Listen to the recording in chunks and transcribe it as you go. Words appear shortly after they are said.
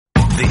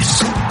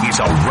This is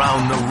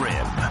Around the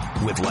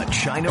Rim with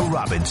LaChina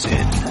Robinson.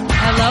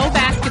 Hello,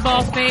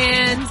 basketball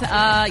fans.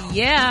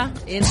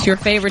 It's your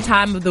favorite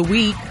time of the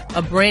week.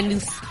 A brand new,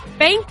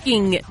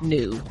 spanking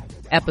new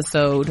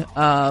episode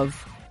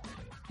of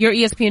your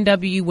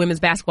ESPNW Women's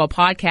Basketball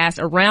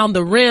Podcast, Around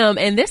the Rim.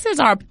 And this is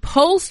our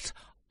post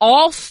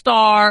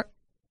All-Star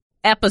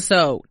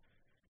episode.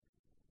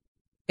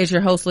 It's your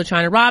host,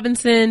 LaChina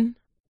Robinson,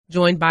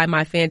 joined by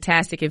my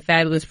fantastic and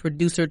fabulous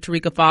producer,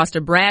 Terrika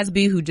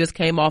Foster-Brasby, who just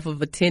came off of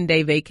a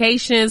 10-day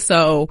vacation.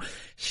 So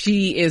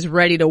she is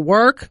ready to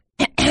work.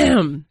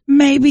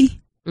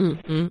 Maybe.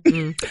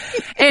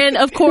 And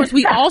of course,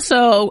 we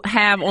also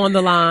have on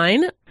the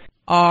line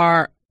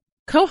our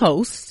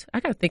co-host.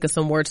 I got to think of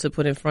some words to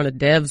put in front of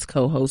Dev's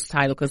co-host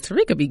title because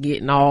Terrika be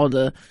getting all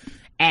the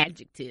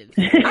adjectives.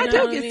 I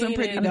do get some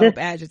pretty dope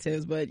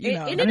adjectives, but you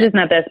know. I'm just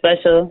not that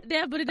special.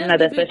 Yeah, but I'm not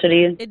that special to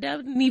you. It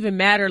doesn't even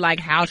matter like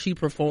how she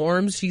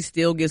performs. She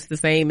still gets the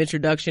same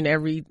introduction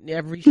every show,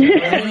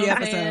 every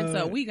episode.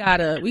 So we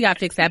gotta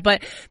fix that.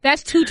 But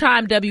that's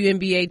two-time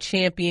WNBA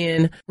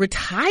champion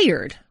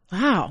retired.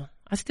 Wow.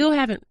 I still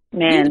haven't.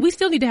 Man. We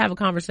still need to have a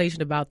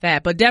conversation about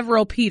that. But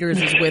Devereaux Peters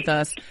is with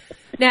us.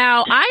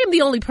 Now, I am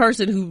the only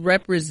person who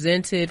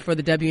represented for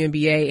the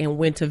WNBA and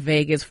went to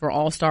Vegas for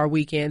All-Star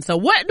Weekend. So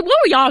what were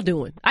y'all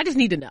doing? I just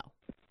need to know.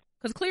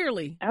 Because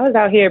clearly. I was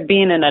out here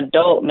being an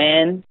adult,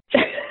 man.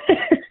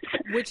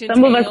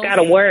 Some of us got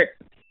to work.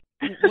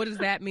 What does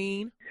that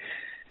mean?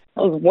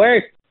 I was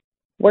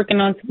working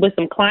with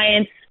some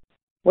clients,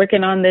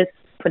 working on this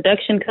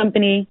production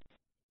company.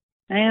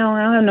 I don't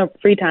have no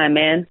free time,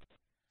 man.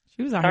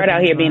 Start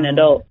out here being an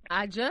adult.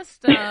 I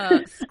just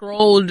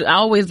scrolled. I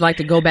always like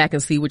to go back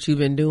and see what you've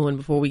been doing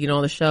before we get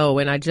on the show.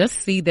 And I just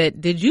see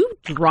that, did you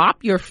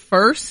drop your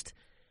first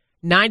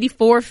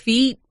 94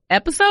 feet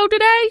episode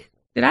today?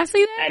 Did I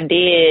see that? I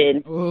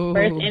did. Ooh.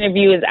 First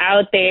interview is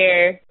out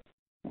there.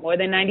 More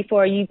Than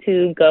 94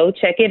 YouTube. Go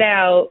check it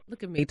out.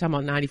 Look at me talking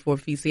about 94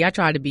 feet. See, I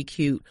tried to be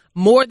cute.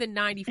 More Than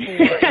 94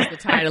 is the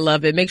title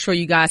of it. Make sure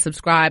you guys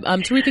subscribe.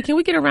 Terrika, can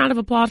we get a round of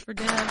applause for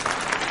Dev?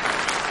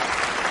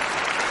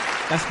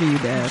 That's for you,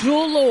 Dad.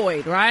 Jewel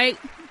Lloyd, right?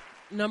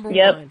 Number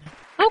one.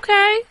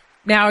 Okay.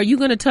 Now, are you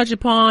going to touch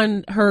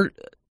upon her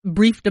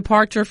brief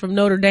departure from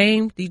Notre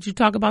Dame? Did you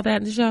talk about that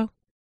in the show?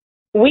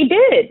 We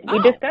did. We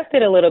discussed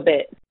it a little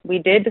bit. We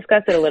did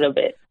discuss it a little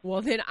bit.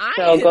 Well, then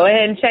go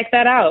ahead and check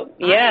that out.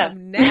 Yeah. I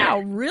am now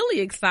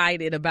really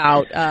excited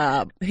about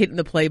hitting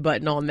the play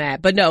button on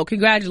that. But no,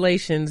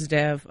 congratulations,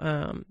 Dev.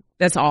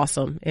 That's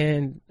awesome.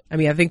 And I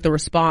mean, I think the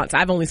response,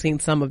 I've only seen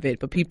some of it,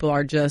 but people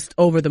are just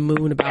over the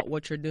moon about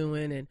what you're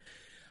doing, and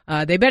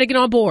they better get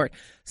on board.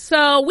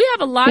 So we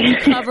have a lot to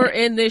cover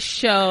in this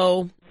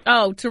show.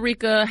 Oh,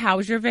 Terrika, how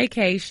was your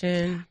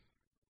vacation?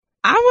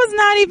 I was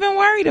not even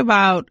worried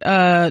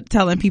about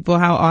telling people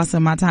how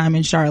awesome my time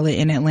in Charlotte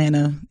and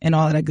Atlanta and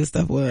all of that good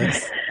stuff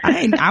was. I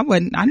didn't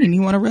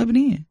even want to rub it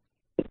in.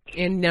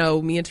 And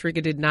no, me and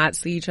Terrika did not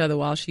see each other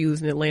while she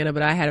was in Atlanta,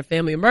 but I had a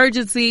family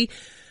emergency.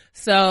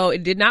 So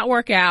it did not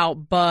work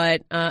out,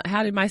 but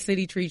how did my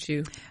city treat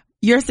you?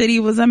 Your city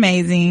was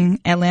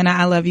amazing. Atlanta,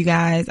 I love you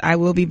guys. I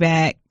will be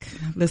back.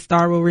 The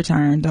star will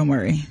return. Don't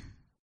worry.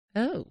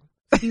 Oh,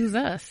 excuse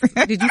us.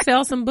 Did you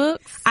sell some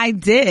books? I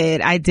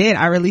did.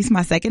 I released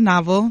my second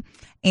novel,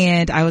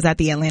 and I was at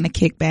the Atlanta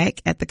Kickback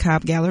at the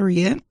Cobb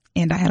Galleria,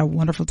 and I had a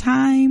wonderful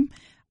time.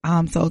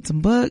 Sold some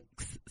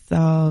books.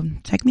 So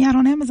check me out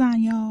on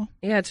Amazon, y'all.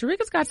 Yeah,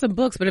 Terrika's got some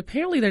books, but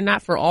apparently they're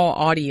not for all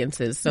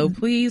audiences. So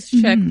please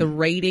check the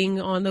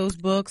rating on those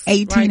books.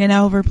 18 and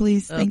over,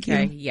 please. Thank you.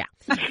 Yeah.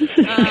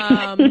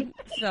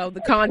 So the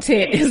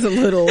content is a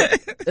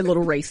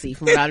little racy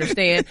from what I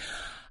understand.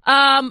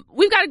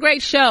 We've got a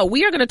great show.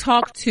 We are going to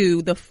talk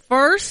to the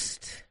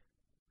first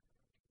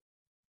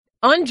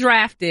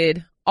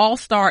undrafted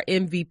All-Star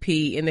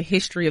MVP in the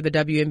history of the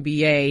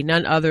WNBA,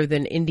 none other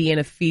than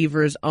Indiana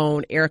Fever's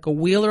own Erica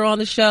Wheeler on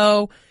the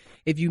show.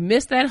 If you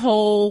missed that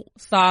whole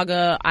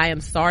saga, I am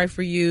sorry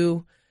for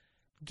you.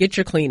 Get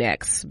your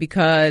Kleenex,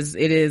 because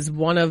it is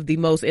one of the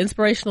most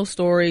inspirational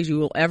stories you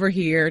will ever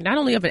hear, not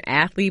only of an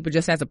athlete, but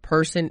just as a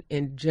person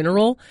in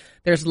general.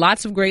 There's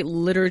lots of great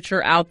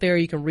literature out there.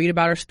 You can read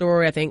about her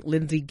story. I think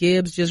Lindsay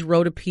Gibbs just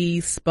wrote a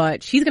piece,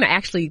 but she's going to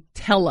actually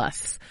tell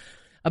us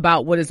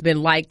about what it's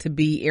been like to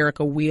be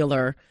Erica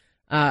Wheeler.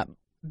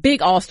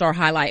 Big All-Star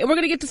highlight. And we're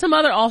going to get to some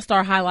other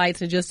All-Star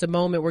highlights in just a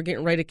moment. We're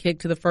getting ready to kick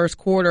to the first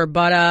quarter,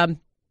 but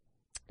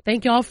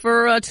thank y'all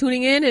for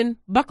tuning in, and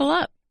buckle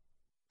up.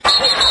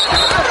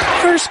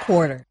 First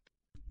quarter.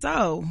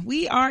 So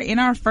we are in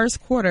our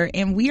first quarter,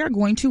 and we are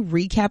going to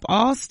recap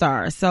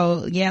All-Star.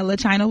 So yeah,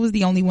 LaChina was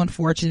the only one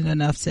fortunate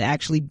enough to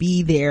actually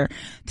be there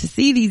to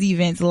see these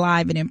events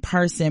live and in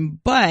person.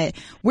 But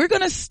we're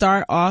going to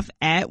start off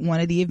at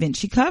one of the events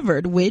she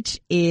covered,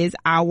 which is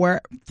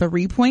our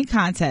 3-point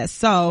contest.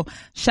 So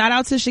shout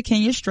out to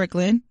Shakenya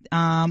Strickland.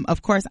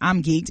 Of course,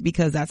 I'm geeked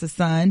because that's a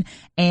son,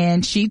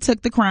 and she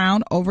took the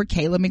crown over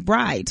Kayla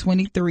McBride,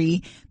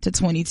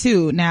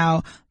 23-22.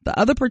 Now, the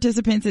other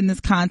participants in this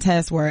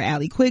contest were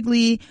Allie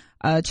Quigley,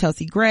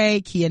 Chelsea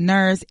Gray, Kia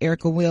Nurse,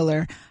 Erica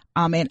Wheeler.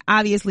 And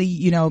obviously,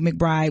 you know,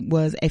 McBride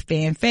was a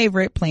fan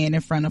favorite playing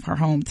in front of her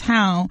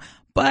hometown,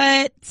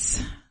 but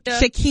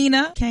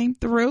Shakina came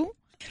through.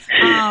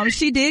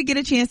 She did get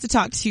a chance to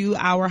talk to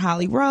our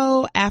Holly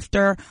Rowe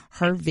after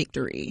her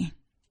victory.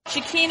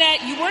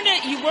 Shakina, you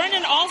weren't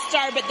an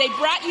all-star, but they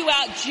brought you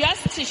out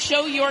just to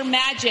show your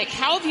magic.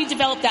 How have you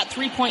developed that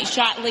three-point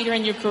shot later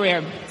in your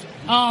career?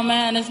 Oh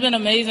man, it's been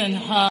amazing.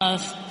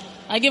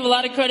 I give a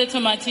lot of credit to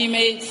my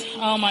teammates.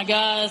 Oh my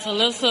guys,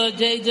 Alyssa,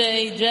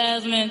 JJ,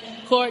 Jasmine,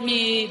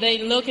 Courtney,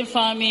 they looking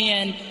for me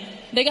and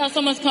they got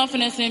so much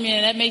confidence in me,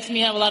 and that makes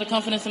me have a lot of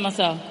confidence in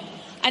myself.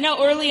 I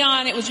know early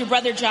on it was your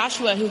brother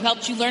Joshua who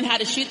helped you learn how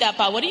to shoot that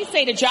ball. What do you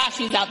say to Josh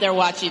who's out there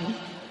watching?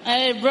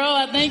 Hey bro,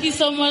 I thank you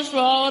so much for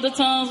all the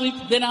times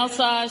we've been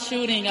outside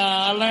shooting.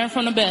 I learned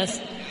from the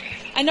best.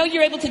 I know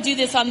you're able to do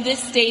this on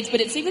this stage, but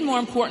it's even more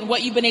important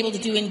what you've been able to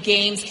do in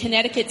games.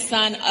 Connecticut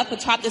Sun up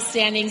atop the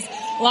standings,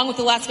 along with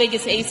the Las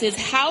Vegas Aces.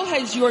 How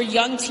has your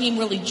young team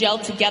really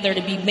gelled together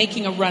to be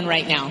making a run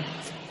right now?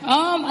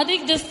 I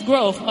think just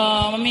growth.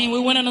 I mean, we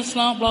went in a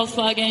slump, lost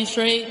 5 games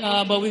straight,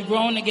 but we've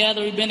grown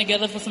together. We've been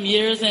together for some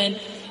years, and,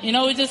 you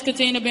know, we just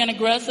continue being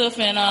aggressive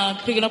and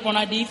picking up on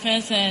our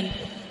defense, and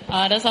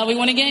that's how we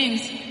win the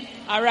games.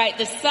 All right,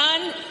 the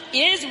sun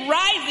is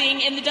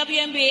rising in the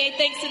WNBA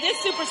thanks to this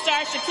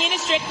superstar, Shakina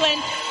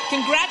Strickland.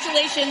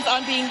 Congratulations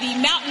on being the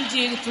Mountain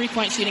Dew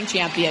three-point shooting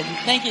champion.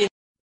 Thank you.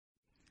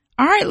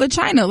 All right,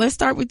 LaChina, let's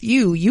start with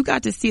you. You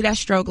got to see that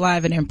stroke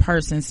live and in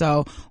person.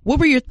 So what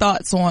were your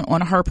thoughts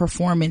on her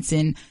performance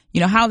and,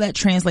 you know, how that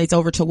translates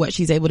over to what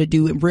she's able to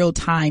do in real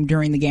time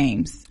during the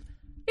games?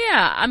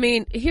 Yeah, I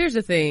mean, here's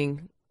the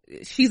thing.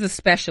 She's a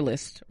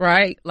specialist,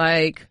 right?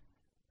 Like,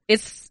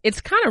 it's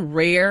kind of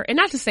rare, and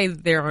not to say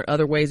that there aren't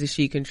other ways that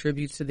she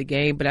contributes to the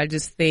game, but I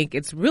just think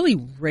it's really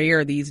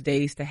rare these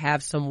days to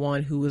have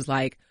someone who is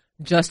like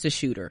just a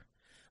shooter.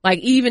 Like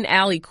even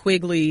Allie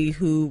Quigley,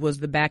 who was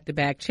the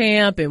back-to-back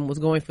champ and was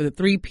going for the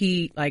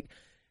three-peat, like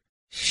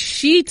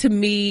she to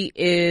me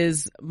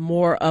is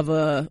more of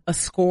a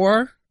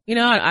scorer. You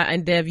know,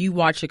 and Dev, you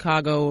watch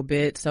Chicago a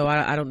bit, so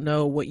I don't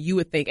know what you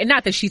would think. And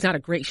not that she's not a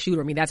great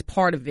shooter. I mean, that's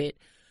part of it.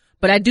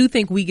 But I do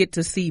think we get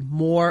to see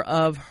more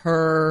of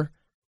her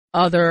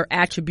other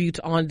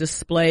attributes on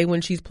display when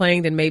she's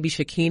playing than maybe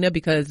Shakina,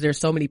 because there's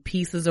so many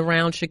pieces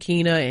around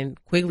Shakina, and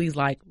Quigley's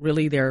like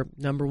really their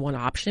number one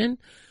option.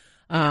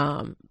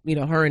 You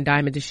know, her and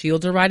Diamond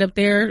DeShields are right up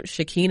there.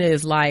 Shakina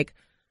is like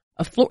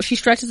a floor. She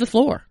stretches the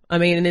floor. I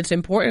mean, and it's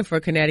important for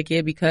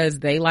Connecticut because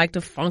they like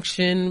to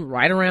function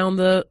right around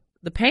the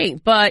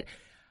paint. But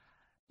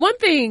one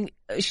thing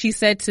she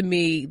said to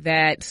me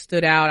that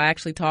stood out, I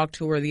actually talked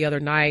to her the other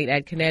night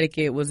at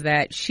Connecticut, was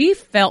that she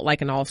felt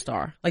like an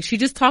all-star. Like she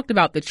just talked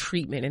about the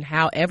treatment and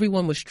how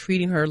everyone was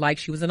treating her like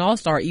she was an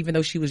all-star, even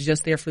though she was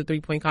just there for the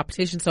three-point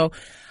competition. So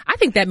I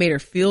think that made her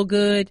feel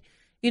good.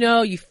 You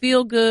know, you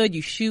feel good,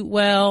 you shoot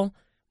well,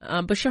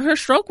 but her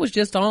stroke was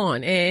just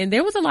on. And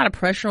there was a lot of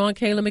pressure on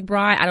Kayla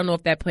McBride. I don't know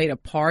if that played a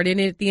part in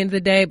it at the end of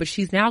the day, but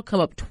she's now come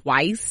up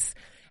twice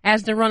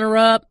as the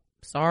runner-up.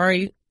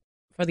 Sorry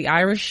for the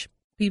Irish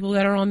people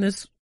that are on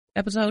this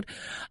episode.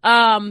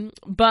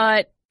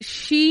 But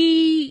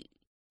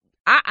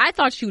I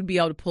thought she would be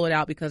able to pull it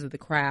out because of the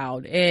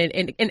crowd.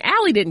 And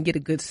Allie didn't get a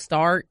good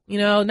start, you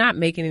know, not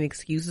making any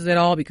excuses at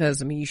all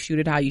because, I mean, you shoot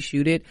it how you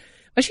shoot it.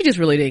 But she just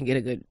really didn't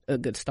get a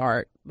good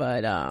start.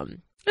 But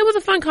it was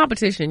a fun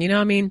competition, you know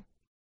what I mean?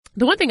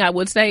 The one thing I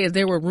would say is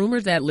there were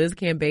rumors that Liz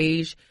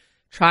Cambage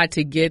tried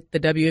to get the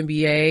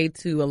WNBA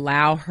to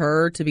allow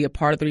her to be a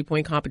part of the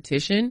three-point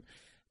competition.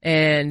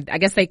 And I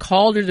guess they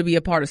called her to be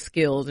a part of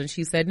skills. And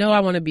she said, no, I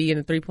want to be in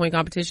a three-point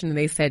competition. And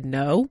they said,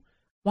 no.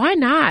 Why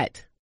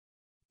not?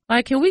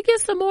 Like, can we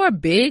get some more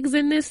bigs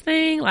in this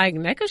thing? Like,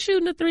 Nneka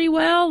shooting the three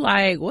well?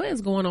 Like, what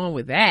is going on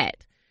with that?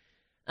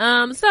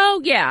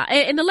 So yeah,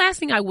 and the last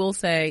thing I will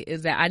say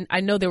is that I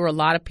know there were a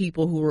lot of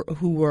people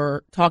who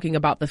were talking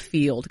about the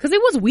field because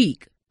it was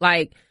weak.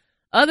 Like,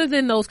 other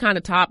than those kind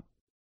of top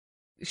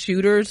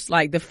shooters,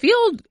 like the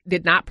field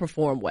did not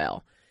perform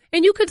well.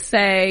 And you could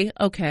say,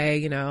 okay,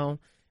 you know,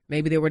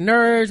 maybe there were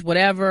nerds,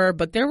 whatever,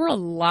 but there were a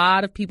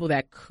lot of people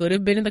that could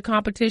have been in the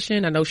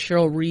competition. I know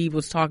Cheryl Reeve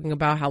was talking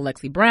about how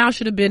Lexi Brown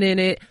should have been in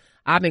it.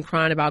 I've been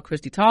crying about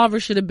Christy Tolliver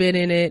should have been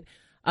in it.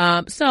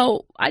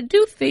 So I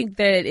do think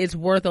that it's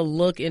worth a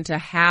look into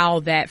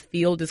how that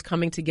field is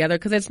coming together,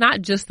 because it's not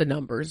just the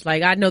numbers.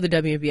 Like, I know the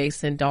WNBA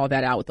sent all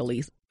that out with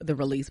the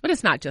release, but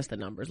it's not just the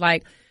numbers.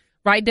 Like,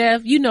 right,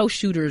 Dev? You know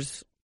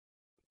shooters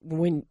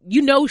when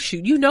you know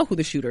who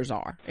the shooters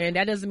are, and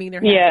that doesn't mean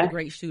they're having a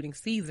great shooting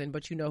season,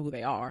 but you know who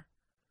they are.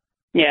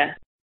 Yeah.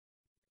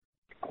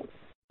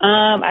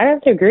 I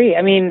have to agree.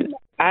 I mean,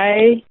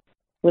 I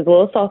was a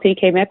little salty.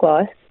 K-Mac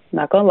lost.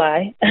 Not gonna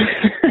lie,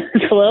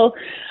 it's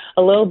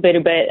a little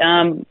bitter, but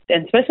and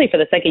especially for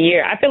the second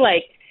year, I feel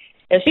like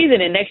if she's in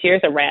it next year,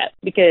 it's a wrap,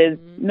 because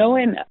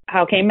knowing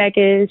how K-Mac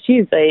is,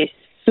 she's a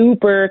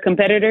super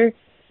competitor,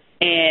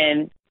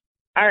 and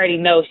I already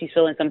know she's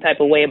feeling some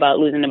type of way about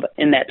losing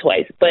in that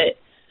twice. But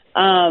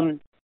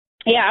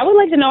yeah, I would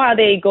like to know how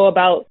they go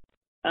about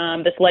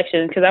the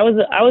selection, because I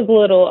was a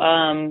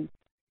little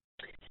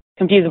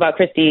confused about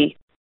Christy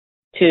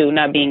too,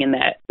 not being in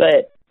that.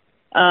 But,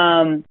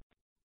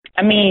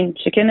 I mean,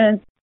 Shekinah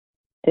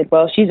did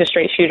well. She's a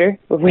straight shooter.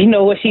 We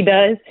know what she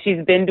does.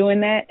 She's been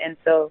doing that. And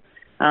so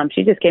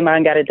she just came out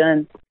and got it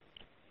done.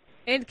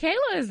 And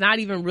Kayla is not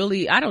even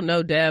really, I don't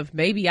know, Dev,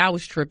 maybe I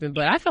was tripping,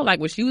 but I felt like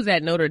when she was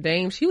at Notre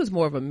Dame, she was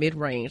more of a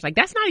mid-range. Like,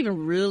 that's not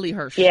even really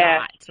her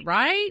shot,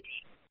 right?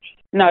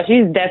 No,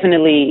 she's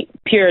definitely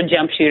pure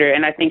jump shooter,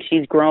 and I think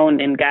she's grown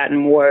and gotten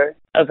more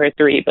of her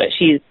three, but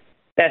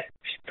that's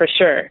for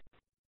sure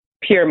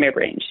pure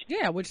mid-range.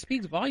 Yeah, which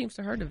speaks volumes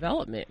to her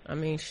development. I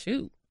mean,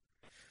 shoot.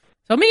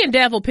 So me and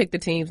Dev will pick the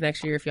teams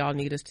next year if y'all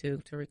need us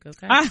to, Terrika,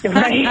 okay?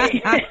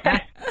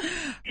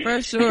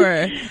 For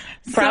sure.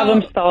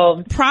 Problem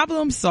solved.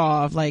 Problem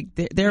solved. Like,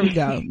 there we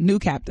go. New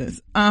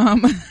captains.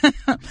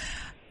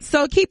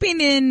 So keeping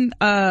in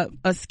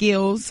a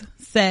skills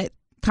set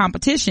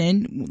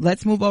competition,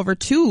 let's move over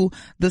to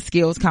the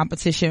skills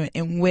competition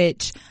in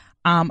which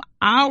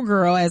our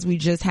girl, as we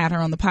just had her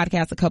on the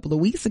podcast a couple of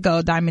weeks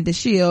ago, Diamond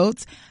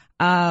DeShields,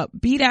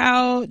 beat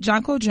out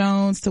Jonquel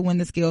Jones to win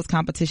the skills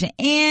competition.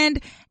 And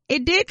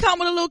it did come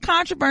with a little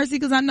controversy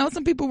because I know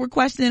some people were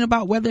questioning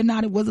about whether or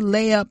not it was a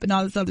layup and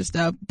all this other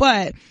stuff.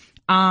 But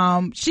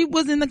she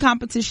was in the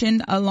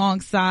competition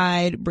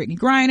alongside Brittany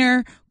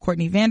Griner,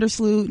 Courtney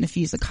Vandersloot,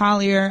 Nafisa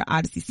Collier,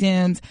 Odyssey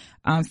Sims,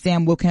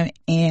 Sam Wilkin,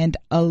 and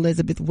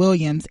Elizabeth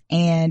Williams.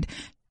 And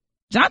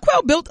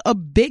Jonquel built a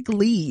big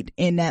lead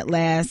in that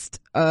last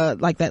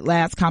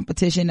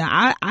competition.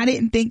 Now, I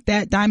didn't think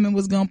that Diamond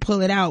was going to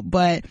pull it out,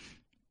 but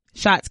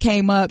shots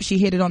came up. She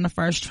hit it on the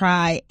first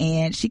try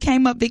and she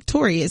came up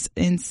victorious.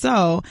 And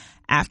so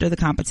after the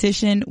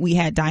competition, we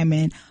had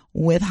Diamond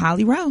with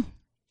Holly Rowe.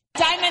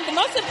 Diamond, the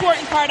most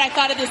important part I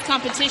thought of this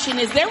competition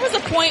is there was a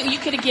point where you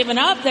could have given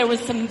up. There was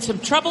some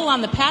trouble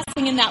on the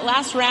passing in that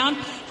last round.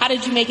 How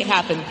did you make it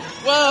happen?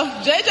 Well,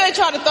 JJ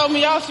tried to throw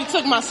me off. She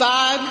took my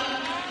side.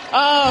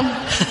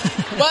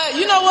 But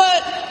you know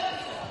what?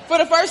 For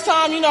the first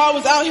time, I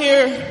was out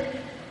here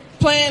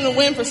playing to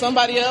win for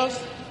somebody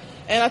else.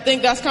 And I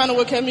think that's kind of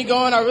what kept me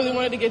going. I really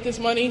wanted to get this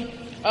money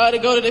to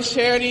go to this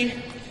charity.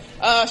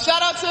 Shout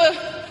out to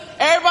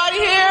everybody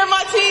here,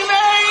 my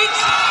teammates.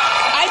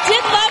 I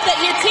did love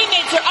that your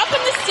teammates are up in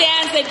the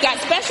stands. They've got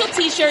special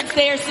T-shirts.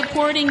 They are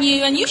supporting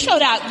you. And you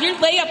showed out. Your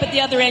layup at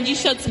the other end, you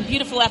showed some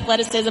beautiful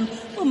athleticism. A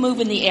little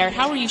move in the air.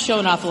 How were you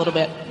showing off a little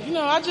bit?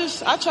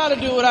 I try to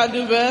do what I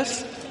do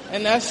best.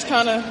 And that's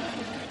kind of,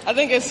 I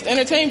think it's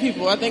entertain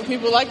people. I think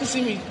people like to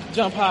see me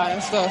jump high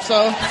and stuff. So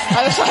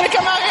I just try to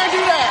come out here and do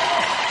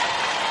that.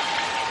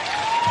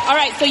 All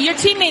right, so your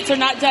teammates are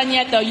not done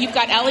yet, though. You've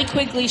got Allie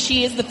Quigley.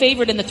 She is the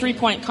favorite in the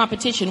three-point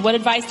competition. What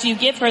advice do you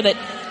give her that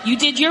you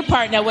did your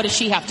part? Now, what does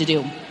she have to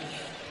do?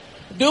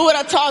 Do what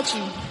I taught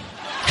you.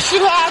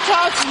 Shoot how I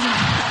taught you.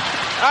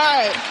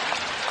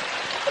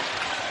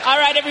 All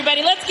right,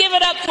 everybody, let's give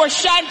it up for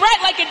Shine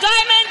Bright Like a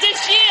Diamond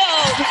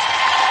DeShields.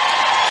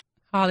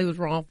 Holly was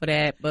wrong for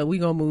that, but we're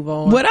going to move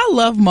on. What I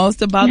love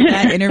most about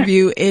that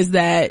interview is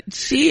that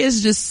she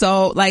is just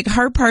so, like,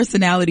 her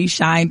personality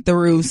shined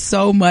through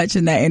so much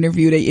in that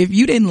interview that if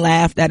you didn't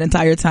laugh that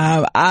entire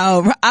time,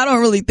 I don't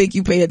really think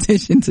you pay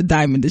attention to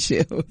Diamond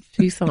DeShields.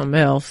 She's something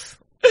else.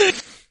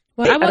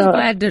 Well, I was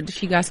glad that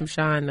she got some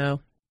shine, though.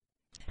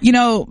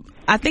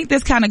 I think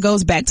this kind of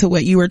goes back to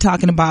what you were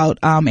talking about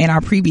in our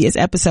previous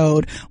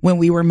episode when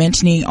we were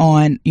mentioning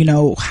on,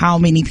 how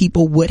many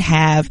people would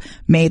have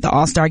made the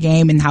All-Star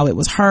game and how it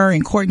was her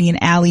and Courtney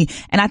and Allie.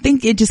 And I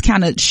think it just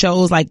kind of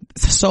shows like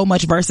so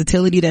much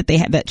versatility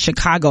that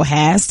Chicago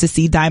has to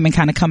see Diamond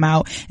kind of come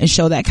out and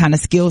show that kind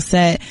of skill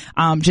set.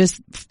 Just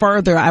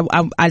further,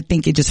 I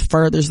think it just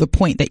furthers the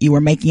point that you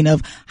were making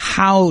of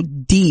how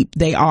deep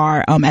they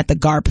are at the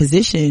guard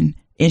position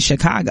in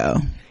Chicago.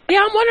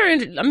 Yeah, I'm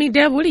wondering,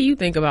 Deb, what do you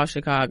think about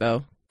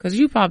Chicago? Because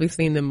you've probably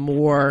seen them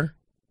more.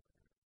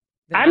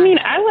 I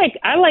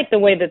like the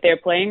way that they're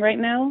playing right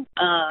now.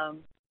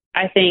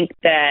 I think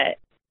that,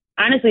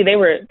 honestly, they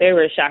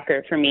were a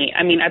shocker for me.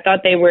 I thought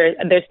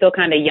they're still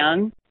kind of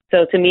young.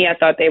 So to me, I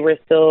thought they were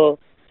still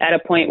at a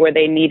point where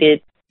they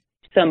needed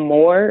some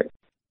more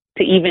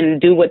to even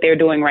do what they're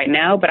doing right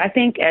now. But I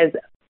think as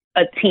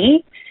a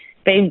team,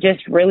 they've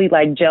just really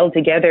gelled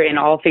together and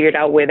all figured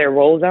out where their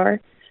roles are.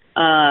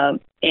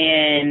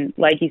 And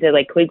like you said,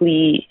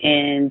 Quigley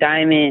and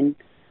Diamond,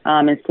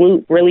 and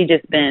Sloot really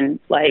just been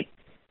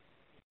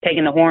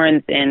taking the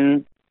horns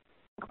and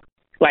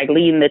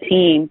leading the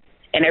team,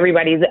 and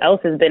everybody else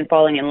has been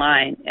falling in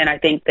line. And I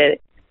think that,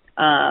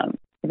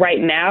 right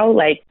now,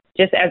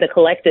 just as a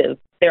collective,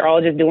 they're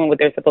all just doing what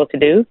they're supposed to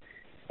do.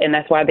 And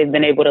that's why they've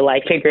been able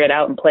to figure it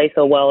out and play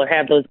so well, or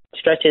have those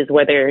stretches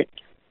where they're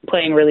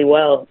playing really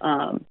well.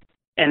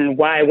 And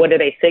what are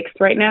they, sixth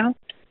right now?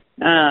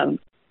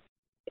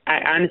 I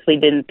honestly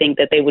didn't think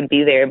that they would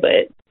be there,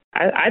 but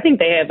I think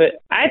they have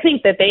it. I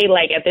think that they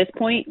at this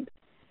point,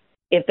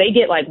 if they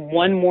get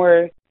one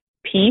more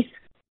piece,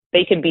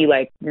 they could be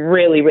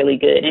really, really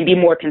good and be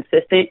more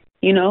consistent,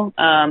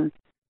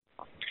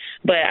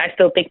 but I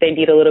still think they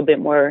need a little bit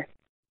more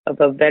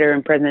of a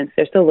veteran presence.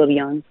 They're still a little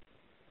young.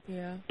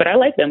 Yeah. But I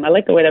like them. I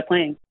like the way they're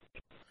playing.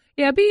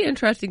 Yeah, it'd be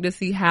interesting to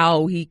see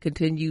how he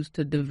continues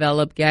to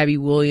develop Gabby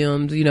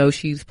Williams. You know,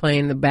 she's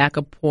playing the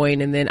backup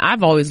point, and then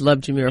I've always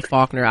loved Jameera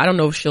Faulkner. I don't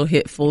know if she'll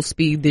hit full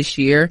speed this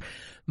year,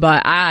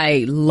 but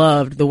I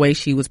loved the way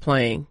she was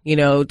playing, you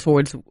know,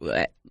 towards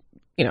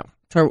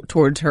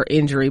her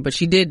injury. But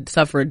she did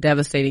suffer a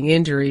devastating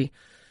injury.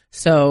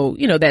 So,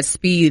 you know, that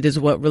speed is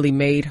what really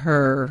made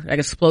her, like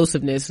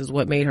explosiveness is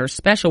what made her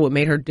special, what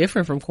made her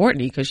different from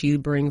Courtney, because she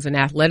brings an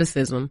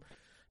athleticism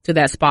to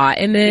that spot.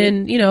 And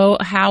then, you know,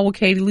 how will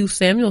Katie Lou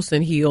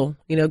Samuelson heal?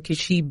 You know, could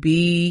she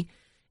be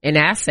an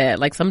asset?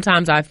 Like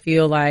sometimes I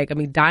feel like, I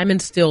mean,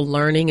 Diamond's still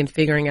learning and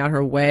figuring out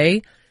her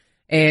way,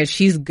 and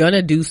she's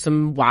gonna do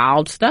some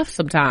wild stuff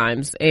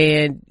sometimes.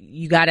 And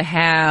you gotta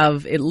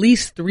have at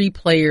least 3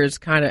 players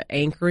kind of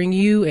anchoring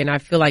you. And I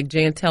feel like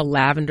Jantel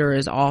Lavender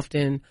is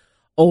often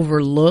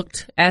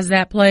overlooked as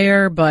that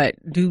player, but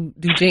do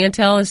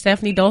Jantel and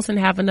Stephanie Dolson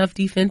have enough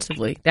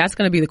defensively? That's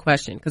gonna be the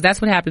question, because that's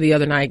what happened the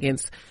other night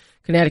against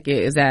Connecticut,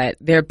 is that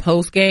their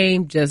post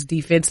game just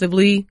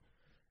defensively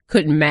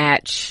couldn't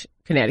match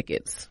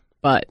Connecticut's.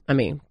 But I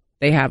mean,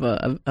 they have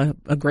a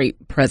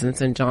great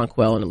presence in John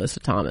Quell and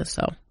Alyssa Thomas.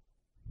 So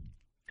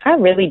I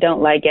really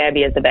don't like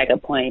Gabby as a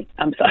backup point.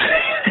 I'm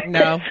sorry.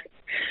 No,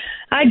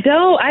 I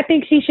don't. I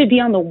think she should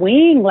be on the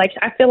wing. Like,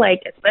 I feel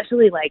like,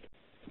 especially like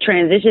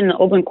transition in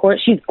open court,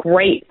 she's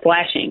great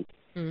flashing,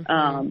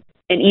 and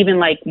even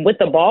like with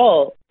the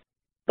ball.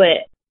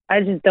 But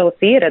I just don't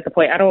see it at the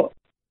point. I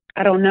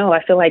don't know.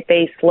 I feel like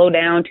they slow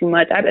down too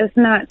much.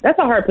 That's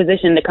a hard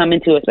position to come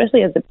into,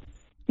 especially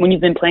when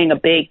you've been playing as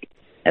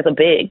a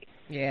big.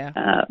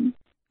 Yeah.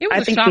 It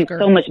was a shocker. She's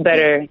so much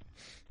better.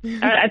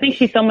 I think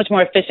she's so much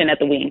more efficient at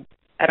the wing.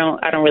 I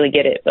don't really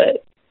get it,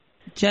 but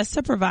just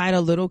to provide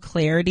a little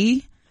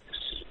clarity,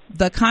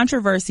 the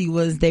controversy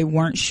was they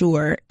weren't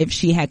sure if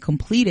she had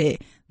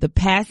completed the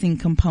passing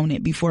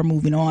component before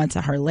moving on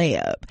to her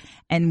layup.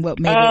 And what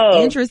made it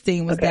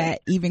interesting was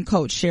that even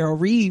Coach Cheryl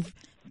Reeve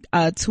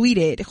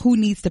tweeted, "Who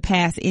needs to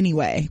pass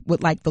anyway?"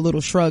 with like the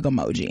little shrug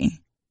emoji.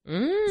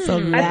 So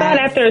I thought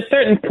after a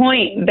certain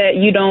point that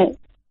you don't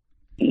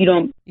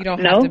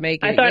have to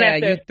make it. I thought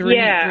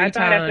I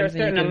thought after a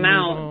certain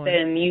amount,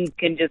 then you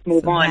can just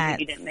move on if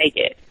you didn't make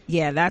it.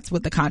 Yeah, that's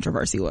what the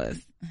controversy was.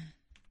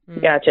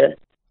 Gotcha.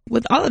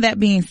 With all of that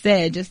being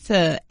said, just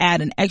to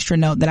add an extra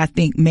note that I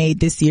think made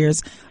this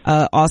year's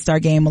All-Star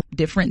game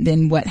different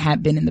than what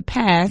had been in the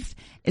past,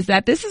 is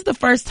that this is the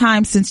first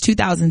time since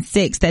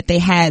 2006 that they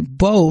had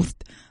both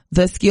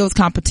the skills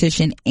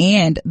competition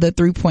and the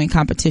 3-point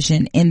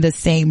competition in the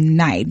same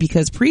night,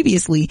 because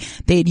previously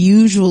they'd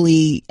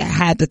usually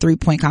had the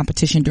 3-point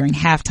competition during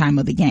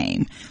halftime of the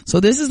game. So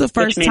this is the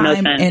first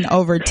time in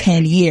over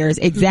 10 years.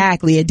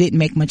 Exactly. It didn't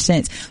make much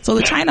sense. So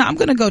LaChina, I'm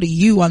going to go to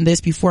you on this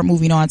before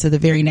moving on to the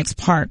very next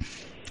part.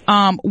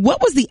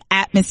 What was the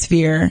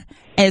atmosphere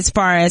as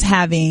far as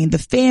having the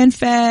fan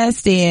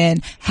fest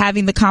and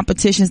having the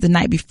competitions the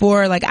night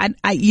before? Like,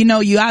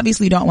 you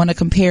obviously don't want to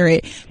compare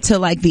it to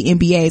like the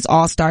NBA's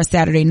All-Star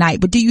Saturday night,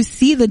 but do you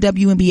see the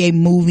WNBA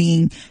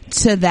moving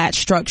to that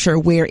structure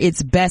where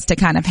it's best to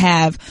kind of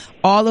have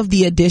all of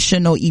the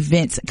additional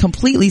events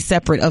completely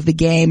separate of the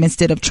game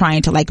instead of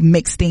trying to like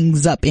mix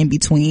things up in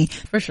between?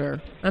 For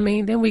sure. I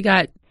mean, then we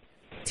got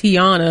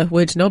Tiana,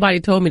 which nobody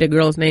told me the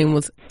girl's name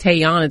was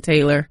Tayana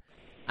Taylor.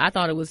 I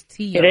thought it was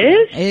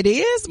Tiana. It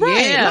is?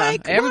 Right. Yeah.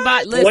 Like,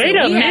 everybody, listen. Wait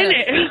a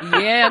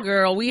minute. Yeah,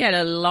 girl. We had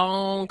a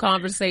long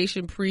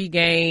conversation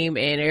pregame,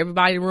 and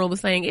everybody in the room was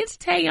saying, it's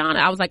Tayana.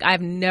 I was like,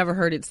 I've never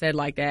heard it said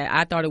like that.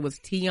 I thought it was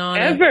Tiana.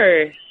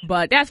 Ever.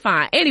 But that's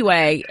fine.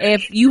 Anyway,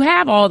 if you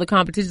have all the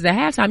competitions at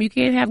halftime, you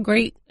can't have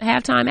great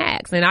halftime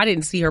acts. And I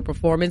didn't see her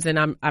performance, and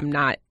I'm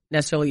not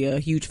necessarily a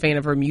huge fan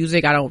of her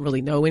music. I don't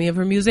really know any of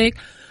her music.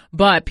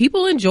 But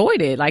people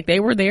enjoyed it. Like,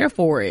 they were there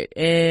for it.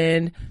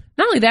 And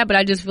not only that, but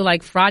I just feel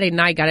like Friday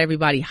night got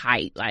everybody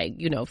hyped. Like,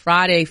 you know,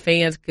 Friday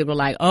fans were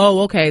like,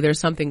 oh, okay, there's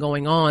something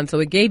going on. So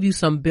it gave you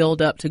some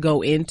build up to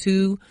go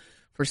into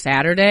for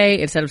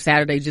Saturday instead of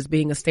Saturday just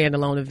being a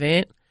standalone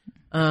event.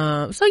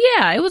 So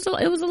yeah, it was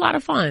a lot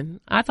of fun.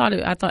 I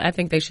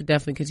think they should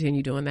definitely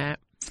continue doing that.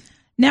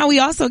 Now, we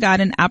also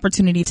got an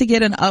opportunity to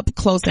get an up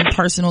close and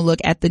personal look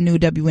at the new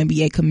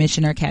WNBA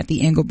commissioner,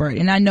 Kathy Engelbert.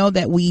 And I know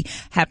that we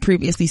have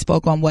previously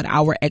spoke on what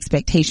our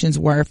expectations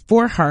were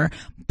for her,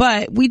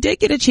 but we did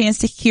get a chance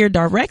to hear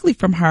directly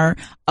from her,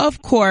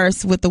 of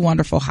course, with the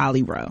wonderful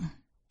Holly Rowe.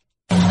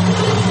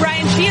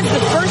 Brian, she is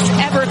the first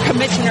ever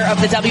commissioner of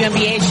the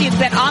WNBA. She has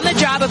been on the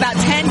job about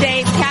 10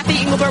 days.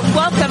 Kathy Engelbert,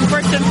 welcome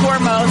first and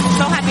foremost.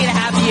 So happy to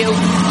have you.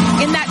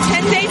 In that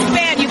 10-day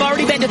span, you've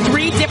already been to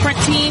 3 different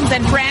teams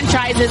and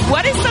franchises.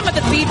 What is some of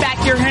the feedback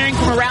you're hearing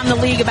from around the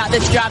league about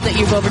this job that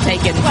you've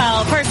overtaken?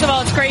 Well, first of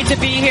all, it's great to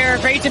be here,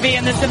 great to be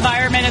in this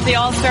environment at the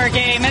All-Star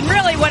Game. And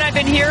really what I've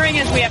been hearing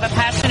is we have a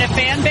passionate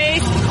fan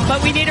base,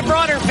 but we need a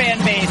broader fan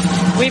base.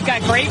 We've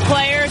got great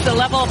players. The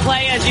level of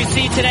play, as you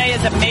see today,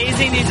 is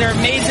amazing. These are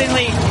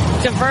amazingly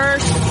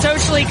diverse,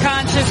 socially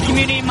conscious,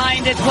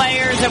 community-minded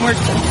players, and we're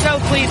so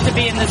pleased to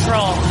be in this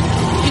role.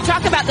 You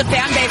talk about the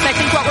fan base. I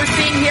think what we're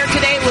seeing here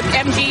today with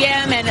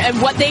MGM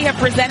and what they have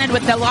presented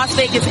with the Las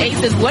Vegas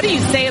Aces, what do you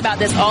say about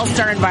this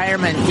all-star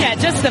environment? Yeah,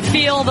 just the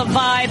feel, the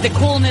vibe, the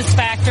coolness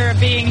factor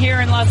of being here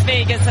in Las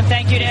Vegas. And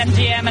thank you to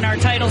MGM and our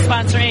title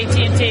sponsor,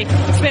 AT&T.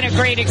 It's been a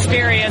great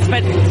experience.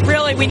 But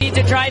really, we need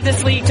to drive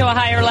this league to a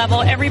higher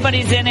level.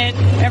 Everybody's in it.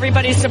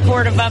 Everybody's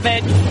supportive of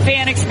it.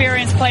 Fan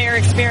experience, player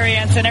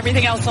experience, and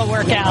everything else will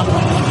work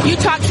out. You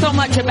talked so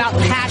much about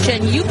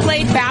passion. You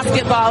played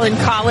basketball in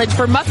college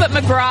for Muffet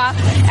McGraw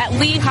at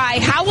Lehigh.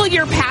 How will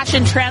your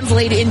passion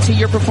translate into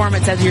your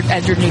performance as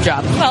your new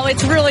job? Well,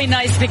 it's really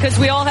nice because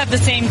we all have the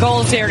same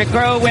goals here, to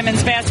grow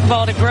women's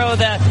basketball, to grow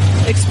the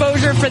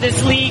exposure for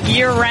this league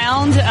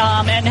year-round.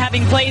 And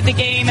having played the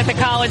game at the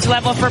college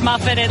level for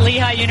Muffet at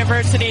Lehigh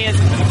University is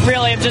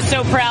really, I'm just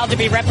so proud to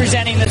be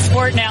representing the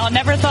sport now. I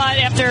never thought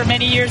after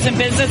many years in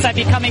business I'd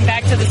be coming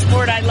back to the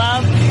sport I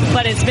love,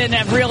 but it's been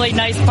a really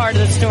nice part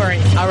of the story.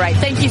 All right.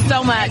 Thank you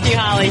so much. Thank you,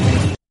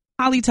 Holly.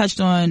 Holly touched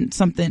on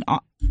something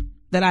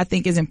that I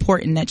think is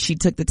important, that she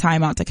took the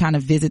time out to kind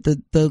of visit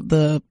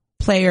the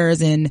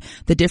players and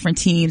the different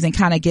teams and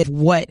kind of get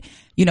what,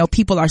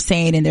 people are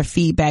saying in their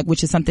feedback,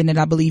 which is something that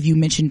I believe you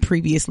mentioned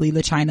previously,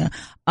 LaChina,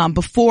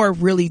 before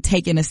really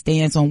taking a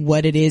stance on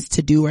what it is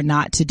to do or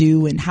not to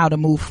do and how to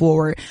move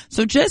forward.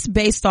 So just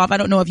based off, I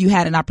don't know if you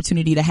had an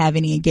opportunity to have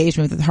any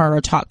engagement with her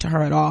or talk to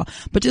her at all,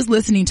 but just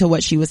listening to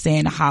what she was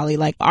saying to Holly,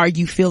 like, are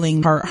you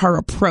feeling her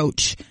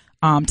approach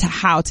to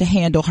how to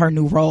handle her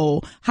new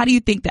role? How do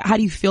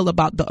you feel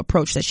about the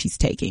approach that she's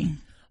taking?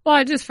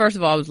 Well, first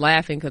of all, I was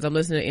laughing because I'm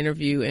listening to an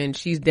interview and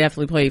she's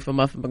definitely played for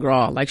Muffet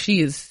McGraw. Like,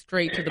 she is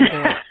straight to the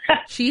point.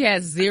 She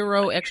has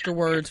 0 extra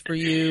words for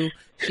you.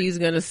 She's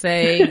going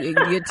to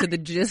get to the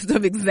gist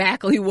of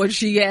exactly what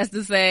she has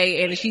to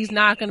say, and she's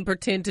not going to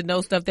pretend to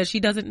know stuff that she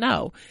doesn't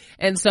know.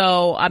 And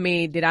so,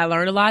 did I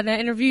learn a lot in that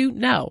interview?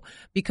 No,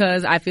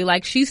 because I feel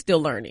like she's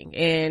still learning,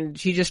 and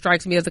she just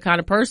strikes me as the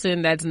kind of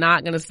person that's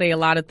not going to say a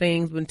lot of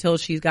things until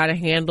she's got a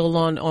handle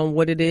on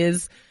what it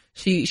is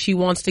she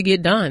wants to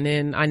get done.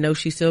 And I know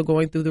she's still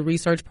going through the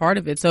research part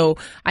of it. So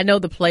I know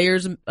the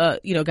players, got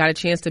a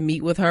chance to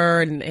meet with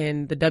her,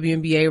 and the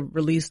WNBA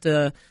released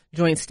a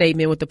joint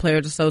statement with the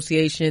Players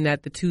Association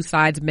that the two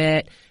sides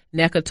met.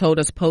 NECA told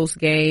us post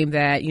game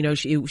that,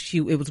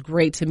 it was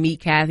great to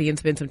meet Kathy and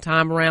spend some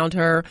time around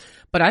her.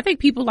 But I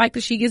think people like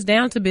that she gets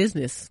down to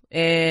business.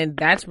 And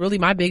that's really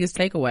my biggest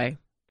takeaway.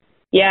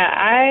 Yeah,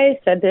 I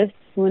said this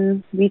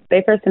when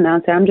they first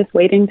announced it. I'm just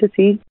waiting to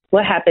see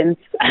what happens.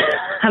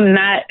 As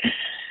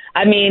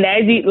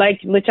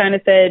like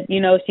LaChina said,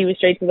 she was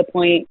straight to the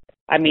point.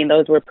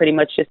 Those were pretty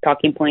much just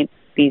talking points.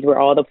 These were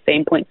all the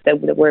same points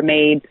that were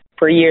made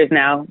for years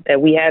now,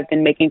 that we have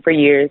been making for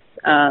years.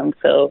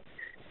 So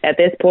at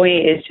this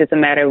point, it's just a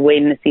matter of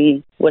waiting to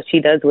see what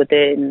she does with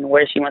it and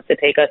where she wants to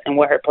take us and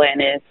what her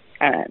plan is.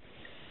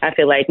 I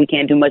feel like we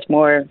can't do much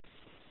more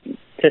to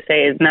say.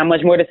 There's not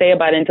much more to say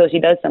about it until she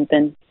does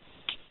something.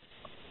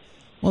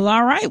 Well,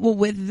 all right. Well,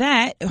 with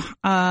that,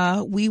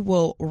 we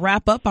will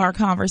wrap up our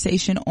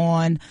conversation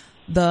on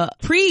the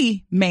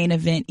pre-main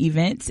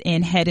events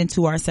and head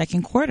into our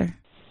second quarter.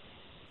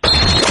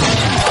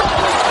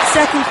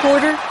 Second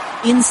quarter,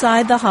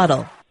 Inside the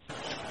Huddle.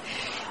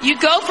 You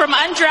go from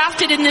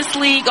undrafted in this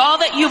league, all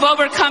that you've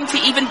overcome to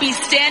even be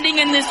standing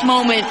in this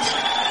moment.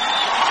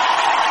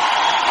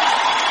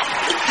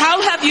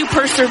 How have you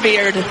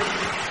persevered?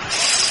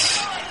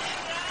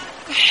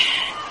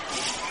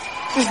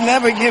 Just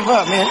never give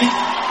up, man.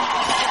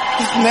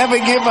 Just never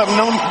give up.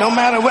 No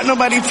matter what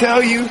nobody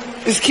tell you,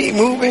 just keep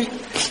moving.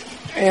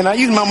 And I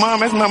use my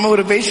mom as my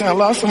motivation. I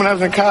lost her when I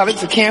was in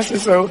college to cancer,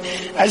 so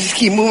I just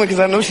keep moving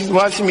because I know she's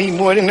watching me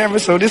more than ever.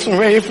 So this one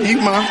right here for you,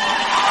 Mom.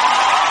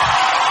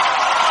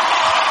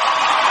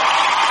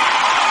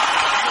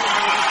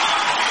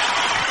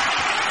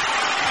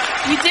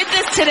 You did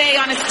this today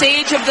on a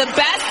stage of the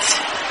best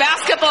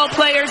basketball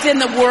players in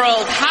the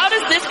world. How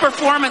does this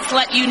performance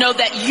let you know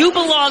that you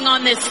belong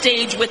on this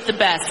stage with the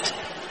best?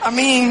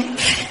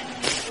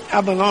 I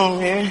belong,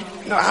 man.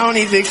 No, I don't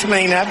need to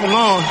explain that. I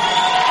belong.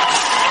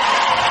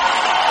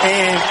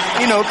 And,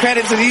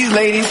 credit to these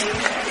ladies.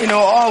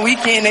 All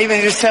weekend they've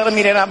been just telling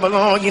me that I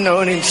belong,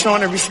 and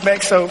showing the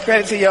respect. So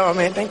credit to y'all,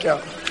 man. Thank y'all.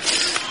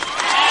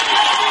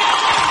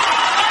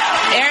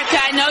 Erica,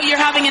 I know you're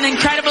having an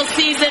incredible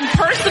season.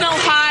 Personal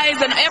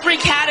highs in every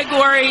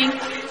category.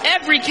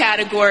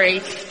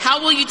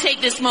 How will you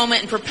take this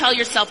moment and propel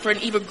yourself for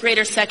an even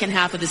greater second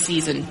half of the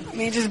season?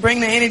 Just bring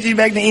the energy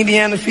back to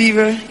Indiana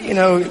Fever.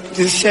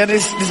 Just share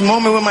this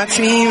moment with my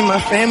team and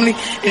my family,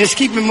 and just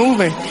keep it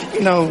moving.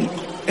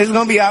 There's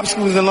going to be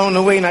obstacles along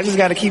the way, and I just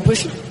got to keep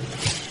pushing.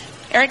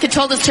 Erica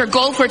told us her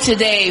goal for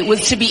today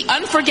was to be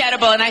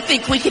unforgettable, and I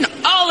think we can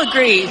all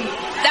agree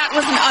that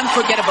was an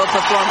unforgettable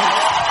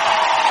performance.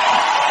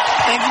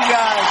 Thank you,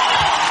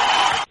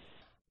 guys.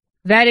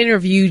 That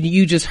interview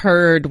you just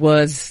heard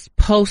was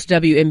post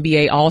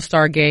WNBA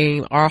All-Star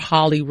Game, our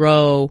Holly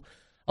Rowe,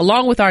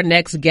 along with our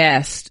next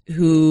guest,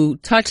 who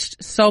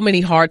touched so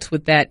many hearts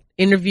with that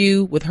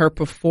interview, with her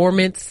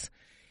performance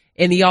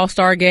in the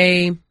All-Star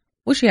Game.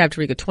 What she have,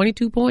 Terrika?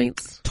 22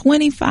 points?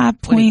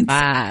 25 points,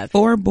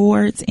 4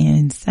 boards,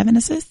 and 7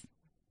 assists.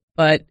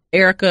 But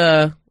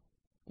Erica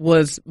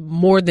was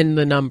more than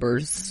the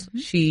numbers.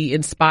 She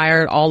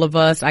inspired all of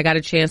us. I got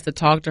a chance to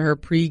talk to her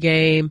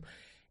pregame,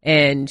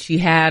 and she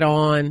had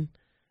on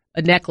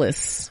a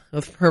necklace.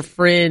 Of her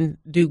friend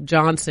Duke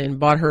Johnson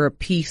bought her a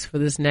piece for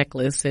this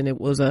necklace, and it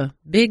was a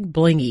big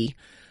blingy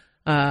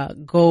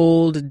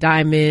gold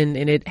diamond,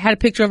 and it had a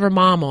picture of her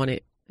mom on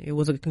it. It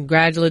was a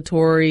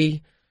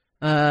congratulatory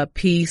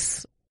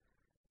piece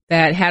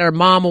that had her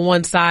mom on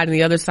one side, and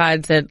the other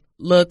side said,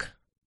 "Look,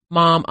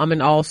 Mom, I'm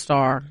an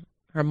all-star."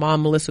 Her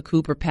mom, Melissa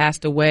Cooper,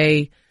 passed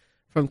away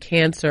from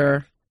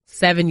cancer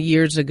 7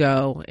 years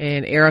ago,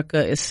 and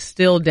Erica is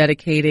still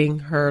dedicating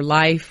her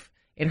life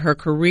and her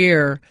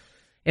career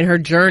and her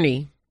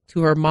journey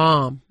to her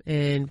mom.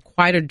 And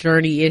quite a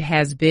journey it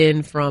has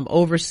been, from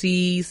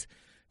overseas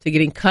to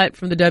getting cut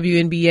from the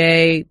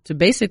WNBA to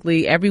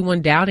basically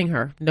everyone doubting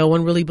her, no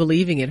one really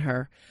believing in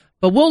her.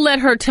 But we'll let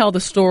her tell the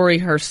story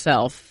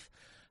herself.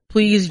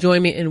 Please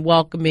join me in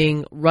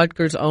welcoming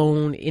Rutgers'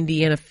 own,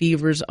 Indiana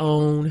Fever's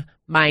own,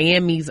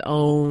 Miami's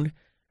own,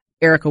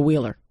 Erica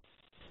Wheeler.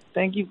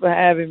 Thank you for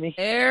having me.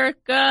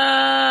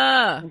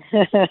 Erica!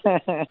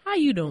 How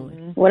you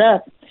doing? What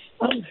up?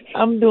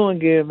 I'm doing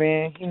good,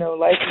 man. You know,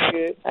 life is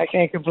good. I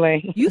can't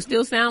complain. You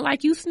still sound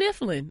like you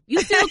sniffling.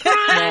 You still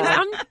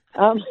crying?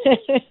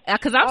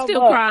 Because I'm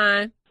still up.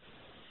 crying.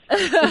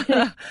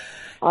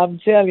 I'm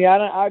telling you,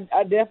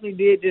 I definitely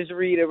did just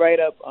read a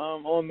write-up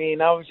on me,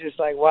 and I was just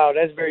like, wow,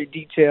 that's very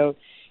detailed.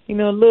 You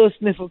know, a little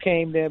sniffle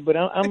came there, but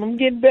I'm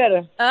getting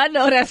better. I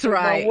know that's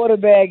right. My water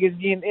bag is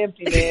getting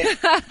empty,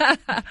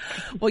 man.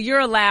 Well, you're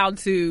allowed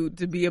to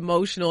be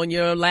emotional, and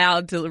you're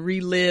allowed to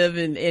relive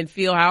and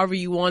feel however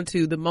you want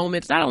to the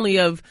moments, not only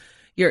of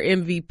your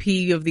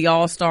MVP of the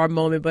All-Star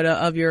moment, but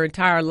of your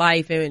entire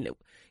life. And,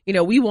 you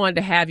know, we wanted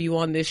to have you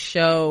on this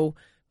show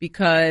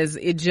because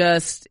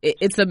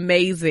it's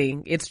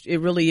amazing.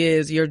 It really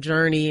is your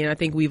journey, and I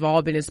think we've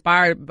all been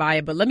inspired by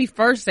it. But let me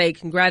first say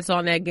congrats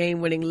on that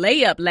game-winning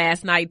layup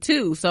last night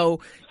too.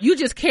 So you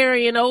just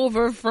carrying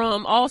over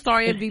from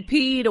All-Star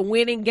MVP to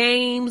winning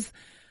games.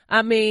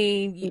 I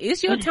mean,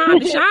 it's your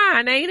time to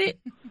shine, ain't it?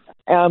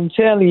 I'm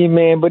telling you,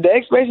 man. But the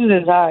expectations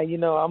is high. You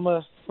know, I'm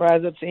gonna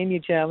rise up to any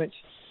challenge.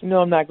 You know,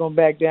 I'm not gonna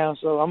back down.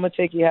 So I'm gonna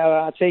take it how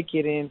I take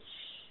it, and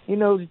you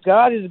know,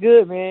 God is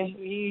good, man.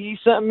 He's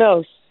something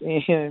else.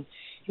 And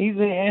he's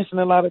been answering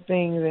a lot of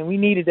things, and we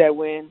needed that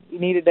win. We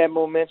needed that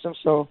momentum,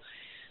 so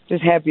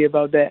just happy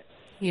about that.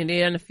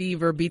 Indiana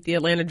Fever beat the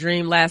Atlanta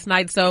Dream last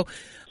night. So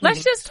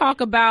let's just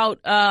talk about,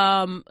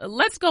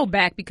 let's go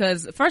back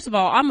because, first of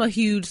all, I'm a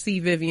huge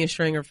C. Vivian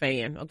Stringer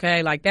fan,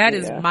 okay? Like, that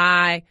is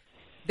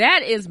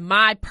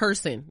my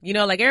person. You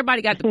know, like,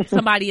 everybody got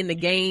somebody in the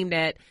game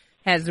that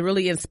has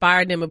really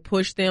inspired them and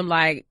pushed them.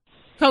 Like,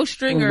 Coach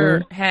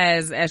Stringer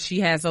has, as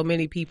she has so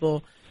many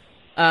people,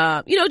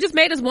 you know, just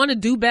made us want to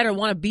do better,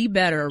 want to be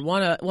better,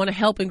 want to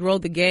help and grow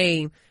the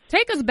game.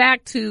 Take us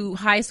back to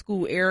high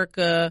school,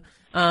 Erica,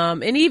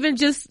 and even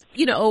just,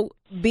 you know,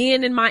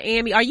 being in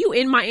Miami. Are you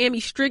in Miami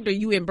strict? Or are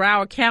you in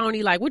Broward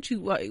County? Like, what's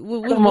Come on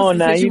on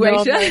the now,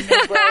 situation? You know I'm in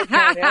Broward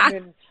County. I'm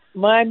in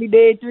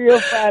Miami-Dade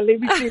 305,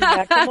 Liberty City.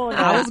 Now, come on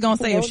now. I was going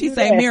to say, if she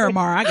say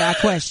Miramar, I got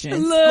questions.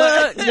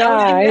 Look.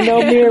 Nah, ain't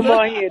no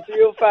Miramar here.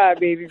 305,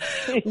 baby.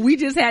 We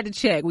just had to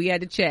check.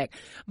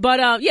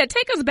 But, yeah,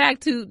 take us back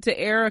to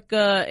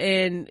Erica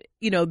and,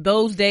 you know,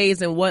 those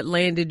days and what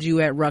landed you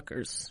at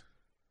Rutgers.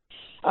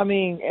 I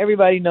mean,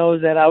 everybody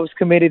knows that I was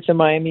committed to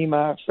Miami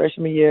my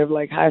freshman year of,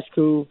 like, high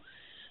school.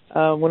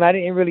 When I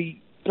didn't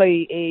really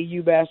play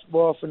AAU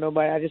basketball for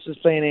nobody, I just was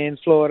playing in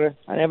Florida.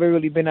 I never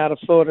really been out of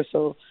Florida,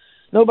 so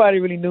nobody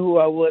really knew who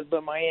I was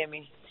but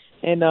Miami.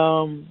 And,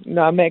 you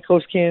know, I met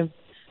Coach Kim,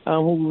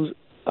 who's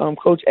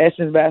Coach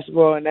Essence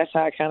basketball, and that's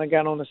how I kind of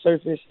got on the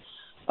surface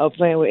of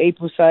playing with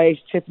April Sykes,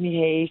 Tiffany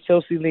Hayes,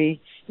 Chelsea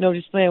Lee, you know,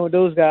 just playing with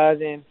those guys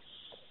and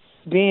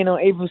being on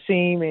April's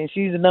team. And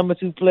she's the number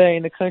 2 player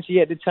in the country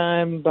at the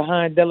time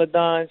behind Della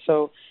Don.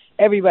 So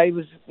everybody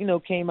was, you know,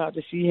 came out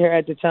to see her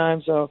at the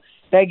time. So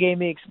that gave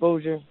me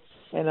exposure.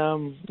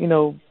 And, you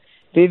know,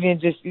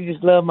 Vivian you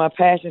just love my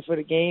passion for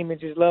the game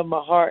and just love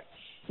my heart.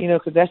 You know,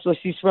 because that's what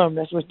she's from.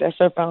 That's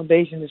her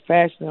foundation is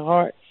passion and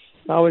heart.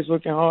 I'm always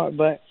working hard.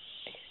 But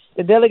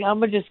the delegate, I'm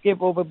going to just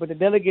skip over, but the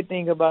delegate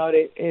thing about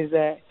it is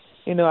that,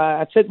 you know,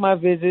 I took my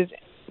visits,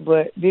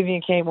 but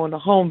Vivian came on the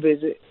home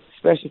visit,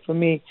 especially for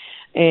me.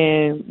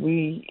 And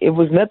it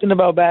was nothing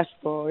about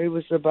basketball. It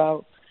was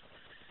about,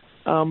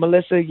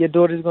 Melissa, your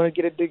daughter's going to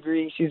get a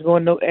degree. She's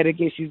going to know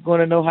etiquette. She's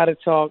going to know how to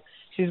talk.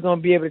 She's going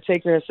to be able to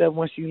take care of herself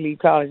once she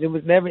leaves college. It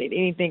was never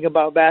anything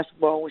about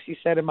basketball when she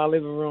sat in my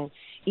living room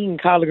eating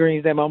collard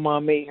greens that my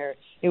mom made her.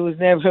 It was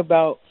never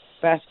about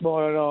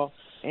basketball at all.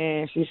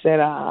 And she said,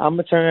 I'm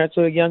going to turn her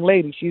into a young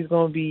lady. She's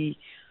going to be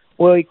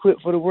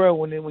well-equipped for the world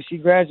when she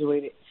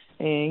graduated.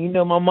 And, you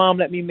know, my mom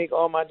let me make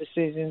all my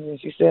decisions. And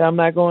she said, I'm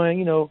not going to,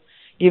 you know,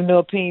 give no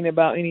opinion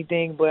about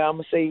anything, but I'm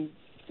going to say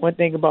one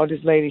thing about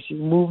this lady. She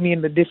moved me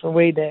in a different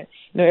way that,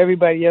 you know,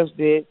 everybody else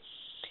did.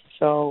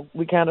 So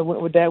we kind of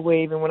went with that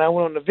wave. And when I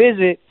went on the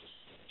visit,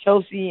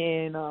 Chelsea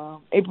and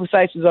April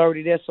Sykes was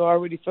already there, so I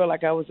already felt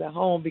like I was at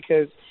home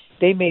because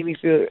they made me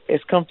feel as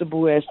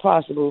comfortable as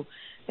possible.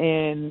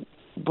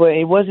 But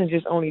it wasn't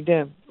just only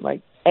them.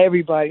 Like,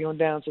 everybody on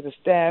down to the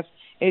staff,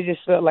 it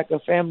just felt like a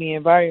family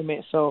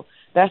environment. So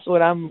that's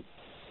what I'm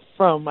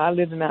from. I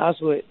lived in a house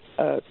with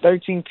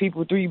 13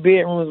 people, 3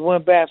 bedrooms,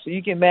 1 bath. So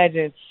you can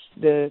imagine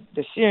the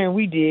sharing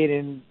we did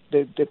and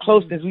the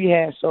closeness we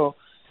had. So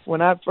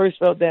when I first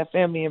felt that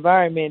family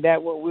environment,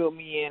 that what wheeled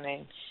me in,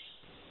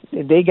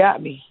 and they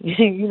got me.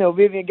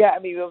 Vivian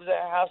got me. It was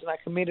at her house, and I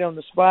committed on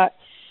the spot.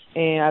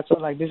 And I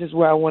told, like, this is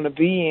where I want to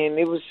be. And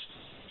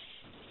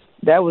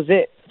that was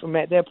it. From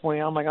at that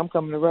point, I'm like, I'm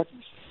coming to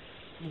Rutgers.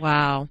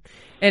 Wow.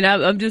 And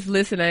I'm just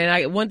listening.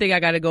 And one thing I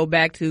got to go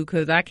back to,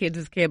 because I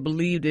can't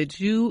believe that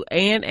you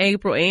and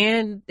April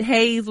and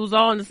Hayes was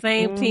all on the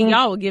same team.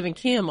 Y'all were giving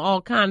Kim all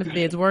kind of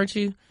fits, weren't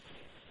you?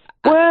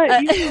 Well,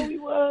 we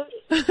was.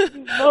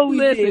 We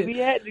did. We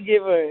had to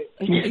give her.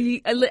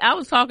 I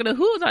was talking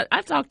to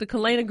I talked to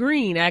Kalena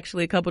Green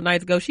actually a couple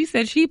nights ago. She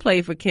said she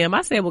played for Kim.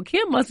 I said, well,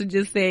 Kim must have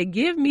just said,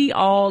 give me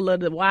all of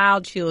the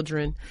wild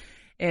children.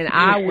 And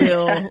I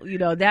will,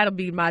 that'll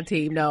be my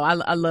team. No,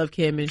 I love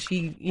Kim, and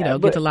she,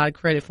 gets a lot of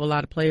credit for a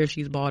lot of players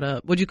she's brought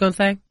up. What you gonna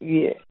say?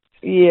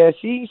 Yeah,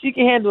 she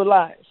can handle a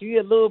lot. She's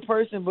a little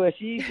person, but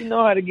she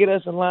know how to get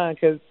us in line,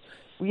 because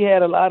we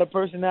had a lot of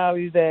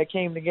personalities that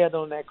came together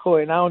on that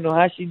court, and I don't know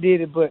how she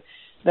did it, but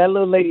that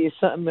little lady is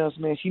something else,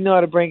 man. She know how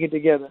to bring it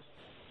together.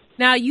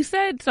 Now, you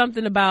said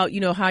something about,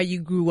 how you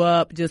grew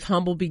up, just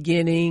humble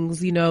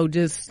beginnings,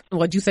 just,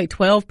 what'd you say,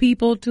 12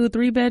 people to a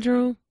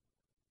 3-bedroom?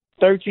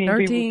 13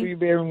 people,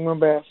 3-bedroom, 1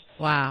 bath.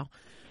 Wow.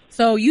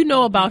 So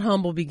about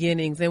humble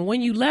beginnings, and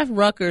when you left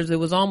Rutgers, it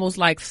was almost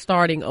like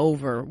starting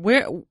over.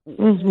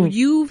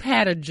 You've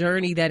had a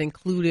journey that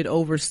included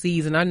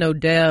overseas, and I know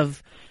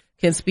Dev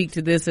can speak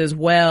to this as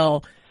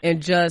well,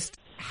 and just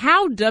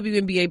how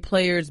WNBA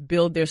players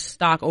build their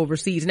stock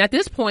overseas. And at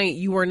this point,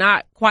 you were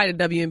not quite a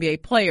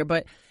WNBA player,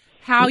 but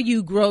how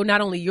you grow not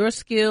only your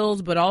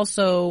skills, but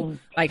also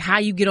like how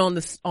you get on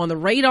the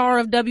radar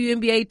of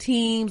WNBA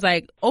teams.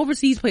 Like,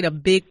 overseas played a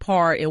big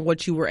part in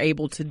what you were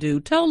able to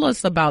do. Tell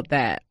us about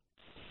that.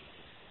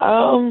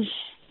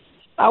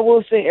 I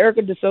will say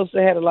Erica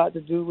DeSosa had a lot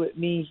to do with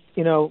me,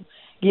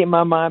 getting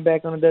my mind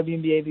back on the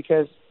WNBA,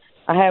 because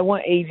I had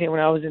one agent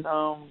when I was in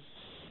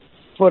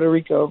Puerto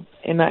Rico,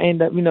 and I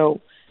ended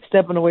up,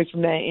 stepping away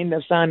from that and ended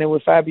up signing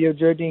with Fabio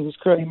Jardine, who's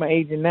currently my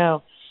agent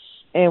now.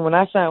 And when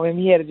I signed with him,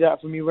 he had a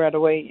job for me right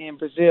away in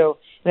Brazil.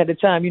 And at the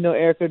time,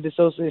 Erica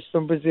DeSosa is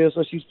from Brazil,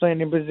 so she's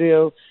playing in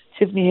Brazil.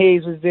 Tiffany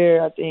Hayes was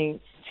there. I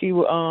think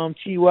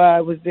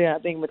T.Y. was there. I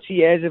think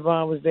Mattia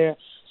Ejevon was there.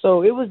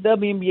 So it was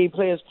WNBA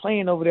players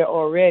playing over there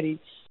already.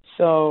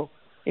 So,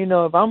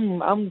 if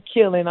I'm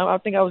killing, I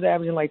think I was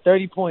averaging like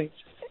 30 points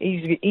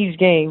each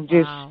game,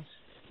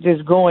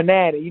 just going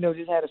at it.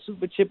 Just had a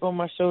super chip on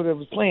my shoulder. I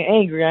was playing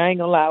angry. I ain't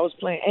gonna lie. I was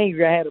playing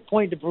angry. I had a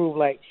point to prove,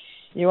 like,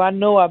 I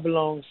know I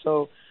belong.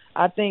 So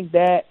I think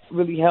that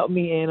really helped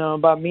me.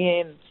 And by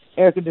me and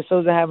Erica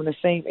DeSosa having the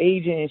same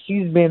agent, and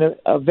she's been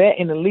a vet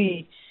in the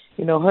league,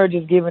 her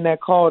just giving that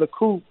call to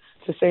Coop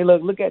to say,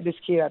 look at this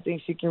kid. I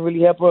think she can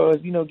really help her,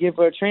 or, give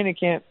her a training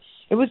camp.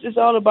 It was just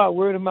all about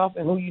word of mouth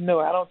and who you know.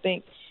 I don't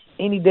think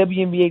any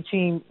WNBA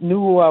team knew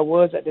who I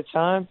was at the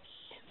time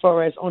as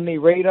far as on their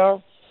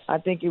radar. I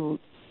think it was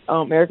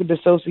Erica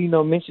DeSosa,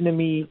 mentioning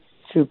me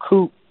to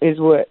Coop is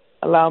what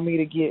allowed me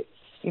to get,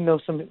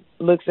 some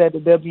looks at the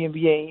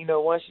WNBA.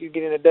 Once you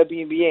get in the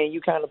WNBA and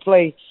you kind of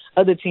play,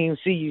 other teams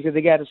see you because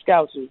they got to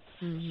scout you.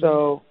 Mm-hmm.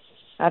 So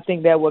I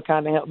think that what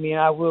kind of helped me. And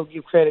I will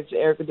give credit to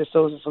Erica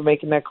DeSosa for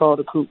making that call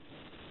to Coop.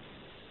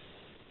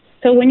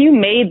 So when you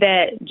made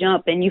that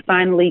jump and you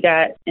finally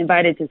got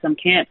invited to some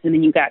camps and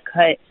then you got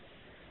cut,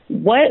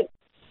 what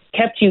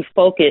kept you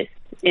focused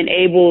and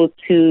able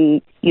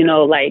to,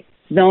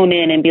 zone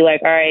in and be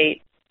like, all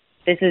right,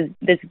 this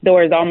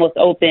door is almost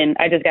open.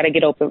 I just got to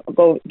get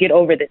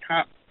over this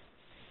hump.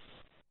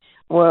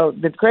 Well,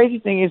 the crazy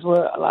thing is,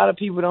 what a lot of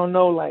people don't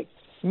know, like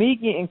me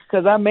getting,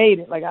 because I made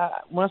it. Like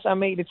once I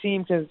made the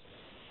team, because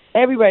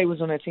everybody was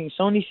on that team.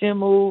 Sony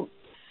Shimu,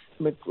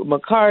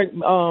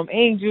 McCart,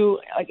 Angel,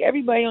 like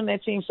everybody on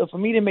that team. So for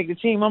me to make the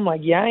team, I'm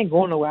like, I ain't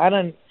going nowhere. I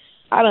done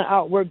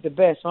outworked the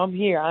best. So I'm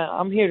here.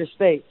 I'm here to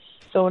stay.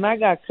 So when I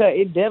got cut,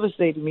 it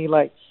devastated me.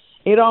 Like,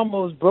 it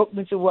almost broke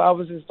me to where I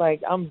was just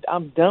like, I'm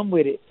done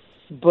with it.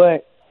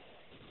 But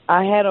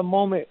I had a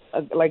moment,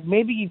 like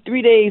maybe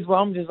 3 days, where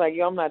I'm just like,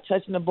 I'm not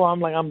touching the ball. I'm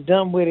like, I'm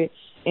done with it.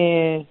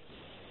 And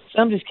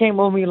something just came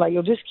over me like,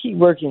 just keep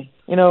working.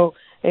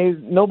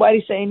 And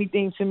nobody said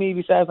anything to me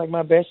besides, like,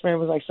 my best friend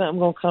was like, something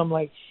going to come.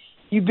 Like,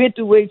 you've been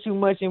through way too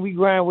much and we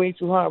grind way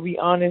too hard. We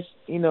honest,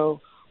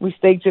 we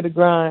stay to the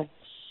grind.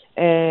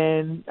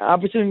 And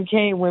opportunity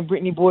came when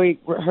Brittany Boyd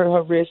hurt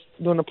her wrist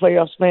during the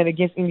playoffs playing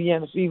against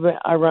Indiana Fever,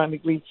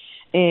 ironically.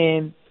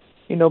 And,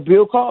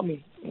 Bill called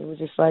me. It was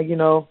just like, at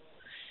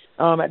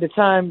the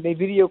time, the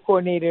video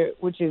coordinator,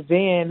 which is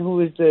Dan, who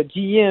is the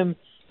GM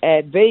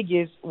at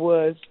Vegas,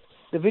 was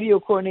the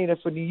video coordinator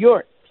for New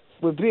York.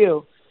 with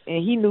Bill,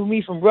 and he knew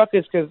me from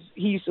Rutgers because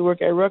he used to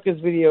work at Rutgers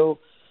Video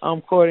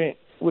court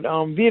with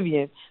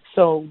Vivian.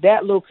 So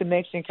that little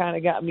connection kind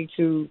of got me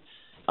to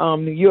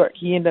New York.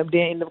 He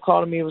ended up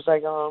calling me. It was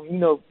like,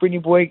 Brittany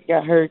Boyd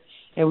got hurt,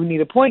 and we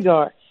need a point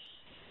guard.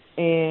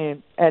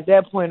 And at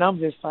that point, I'm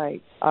just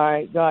like, all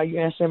right, God, you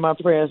answering my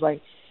prayers.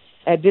 Like,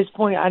 at this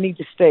point, I need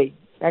to stay.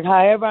 Like,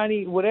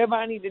 whatever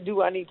I need to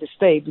do, I need to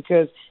stay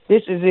because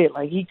this is it.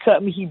 Like, he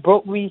cut me, he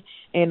broke me,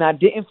 and I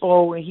didn't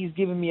fold, and he's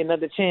giving me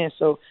another chance.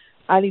 So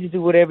I need to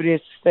do whatever it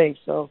is to stay.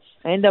 So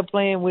I ended up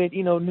playing with,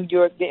 New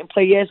York. Didn't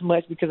play as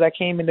much because I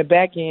came in the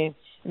back end.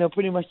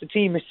 Pretty much the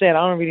team is set.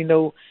 I don't really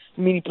know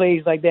many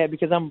plays like that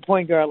because I'm a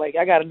point guard. Like,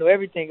 I got to know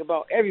everything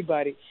about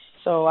everybody.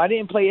 So I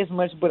didn't play as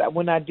much, but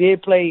when I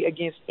did play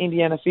against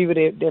Indiana Fever,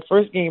 their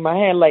first game, I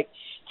had like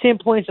 10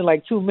 points in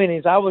like 2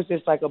 minutes. I was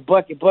just like a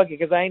bucket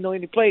because I didn't know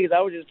any plays.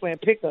 I was just playing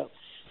pickup.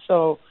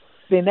 So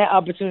then that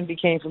opportunity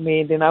came for me,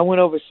 and then I went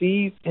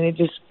overseas, and it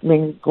just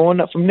been going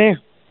up from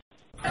there.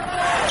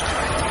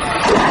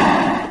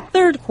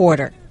 Third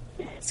quarter.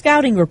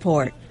 Scouting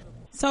report.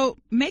 So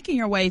making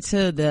your way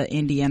to the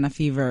Indiana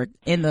Fever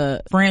in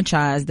the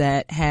franchise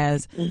that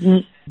has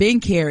been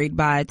carried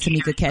by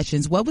Tamika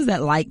Catchings, what was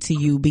that like to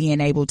you being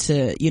able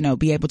to,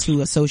 be able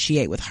to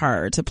associate with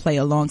her, to play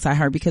alongside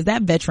her? Because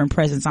that veteran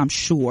presence, I'm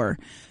sure,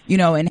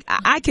 and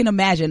I can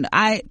imagine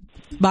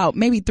about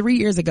maybe 3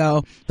 years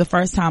ago, the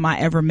first time I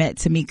ever met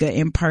Tamika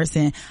in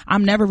person,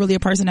 I'm never really a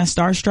person that's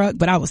starstruck,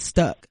 but I was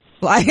stuck.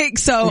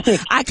 So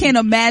I can't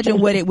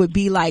imagine what it would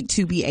be like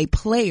to be a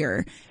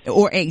player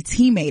or a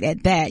teammate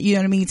at that, you know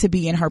what I mean, to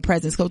be in her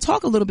presence. So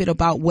talk a little bit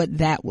about what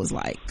that was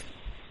like.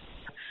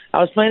 I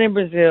was playing in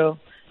Brazil.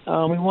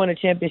 We won a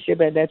championship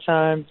at that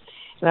time,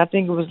 and I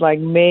think it was like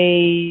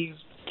May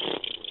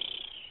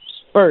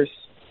 1st.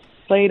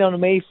 Played on the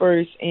May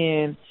 1st,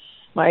 and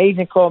my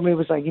agent called me,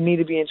 was like, you need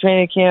to be in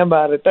training camp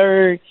by the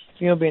 3rd.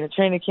 If you don't be in a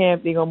training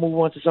camp, they're going to move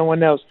on to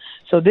someone else.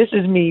 So this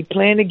is me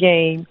playing the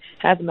game,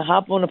 having to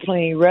hop on a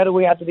plane right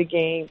away after the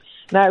game,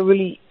 not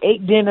really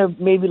ate dinner,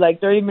 maybe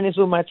like 30 minutes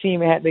with my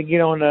team, and had to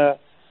get on a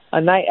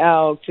night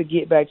out to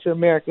get back to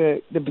America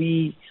to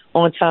be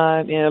on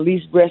time and at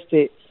least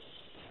rested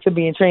to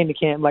be in training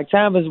camp. Like,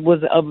 time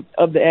was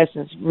of the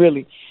essence,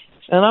 really.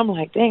 And I'm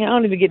like, dang, I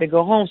don't even get to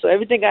go home. So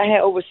everything I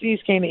had overseas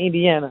came to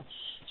Indiana.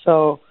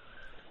 So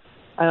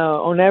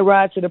on that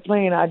ride to the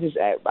plane, I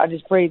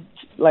just prayed.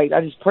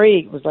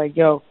 It was like,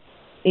 yo,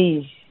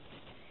 E,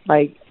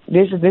 like,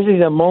 this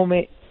is a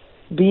moment.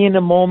 Be in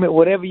the moment.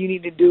 Whatever you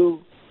need to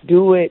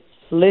do it.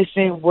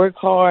 Listen, work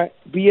hard,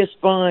 be a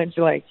sponge.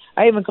 Like,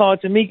 I even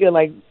called Tamika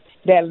like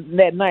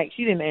that night.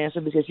 She didn't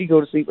answer because she go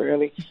to sleep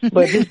early.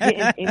 But just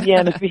getting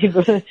Indiana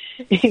Fever, to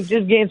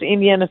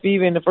Indiana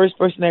Fever, and the first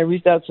person that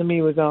reached out to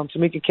me was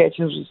Tamika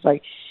Catchings. Was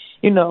like,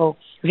 we're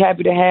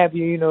happy to have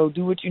you.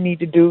 Do what you need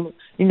to do.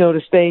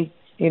 To stay.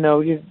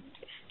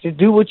 Just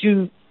do what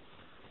you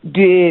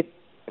did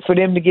for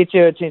them to get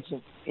your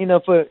attention.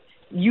 For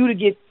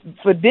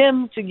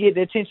them to get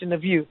the attention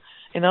of you.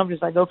 And I'm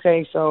just like,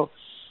 okay, so,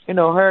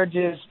 her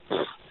just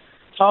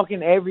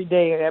talking every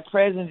day, that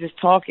presence, just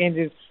talking,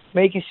 just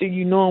making sure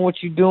you knowing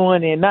what you're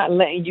doing and not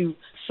letting you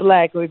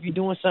slack, or if you're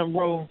doing something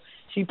wrong,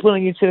 she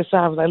pulling you to the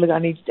side, like, look, I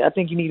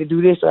think you need to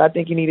do this, or I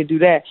think you need to do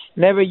that.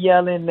 Never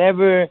yelling,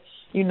 never,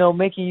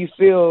 making you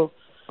feel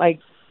like,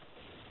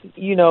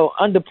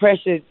 under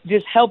pressure,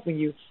 just helping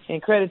you.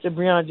 And credit to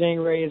Breon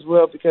January as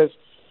well, because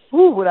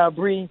without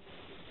Bree,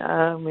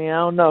 I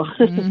don't know.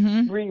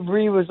 Mm-hmm.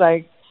 Bree was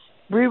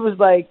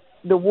like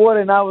the water,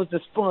 and I was the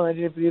sponge.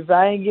 If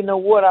I ain't get no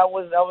water, I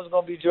was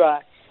gonna be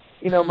dry.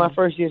 My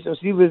first year, so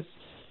she was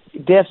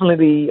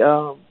definitely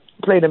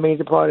played a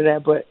major part of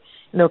that. But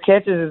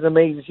Catchings is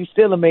amazing. She's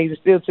still amazing,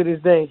 still to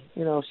this day.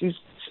 She's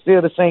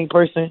still the same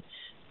person.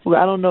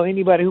 I don't know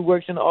anybody who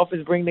works in the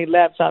office bring their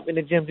laptop in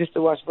the gym just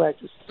to watch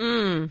practice.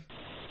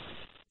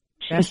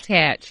 That's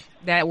Catch.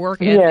 That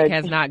work ethic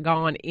has not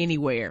gone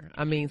anywhere.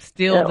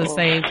 Still the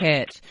same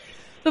Catch.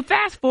 So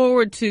fast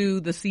forward to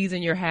the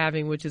season you're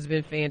having, which has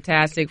been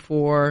fantastic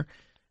for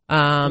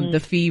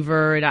the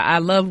Fever. And I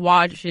love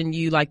watching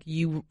you. Like,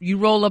 you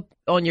roll up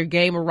on your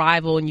game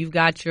arrival and you've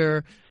got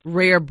your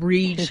rare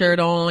breed shirt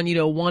on,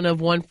 one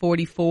of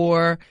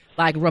 144,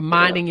 like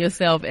reminding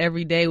yourself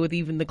every day with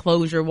even the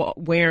clothes you're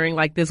wearing,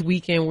 like this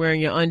weekend wearing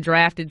your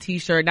undrafted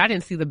T-shirt. And I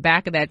didn't see the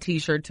back of that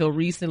T-shirt till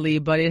recently,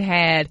 but it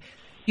had,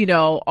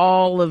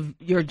 all of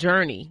your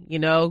journey,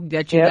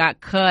 that you got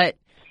cut,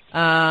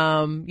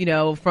 from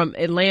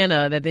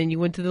Atlanta, that then you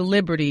went to the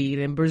Liberty,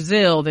 then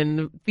Brazil, then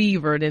the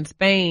Fever, then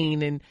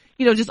Spain, and,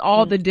 just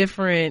all the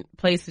different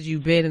places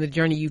you've been and the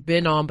journey you've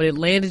been on. But it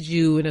landed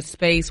you in a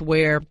space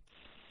where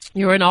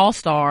you're an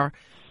all-star.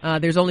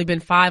 There's only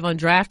been 5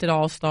 undrafted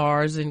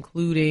all-stars,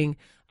 including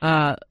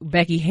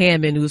Becky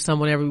Hammond, who's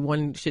someone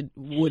everyone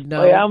would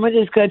know. I'm going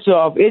to just cut you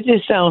off. It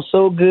just sounds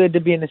so good to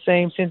be in the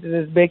same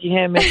sentence as Becky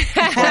Hammond.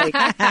 Like,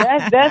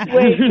 that's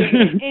way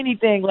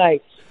anything.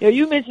 Like, Yo,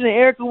 you mentioned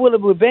Erica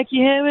Willard with Becky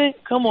Hammond.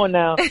 Come on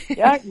now.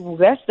 That's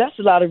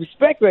a lot of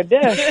respect right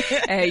there.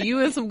 Hey,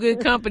 you in some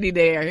good company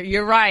there.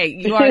 You're right.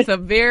 You are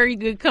some very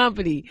good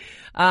company.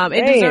 And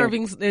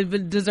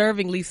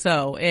deservingly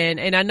so.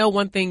 And I know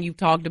one thing you've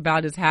talked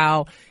about is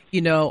how,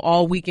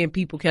 all weekend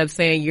people kept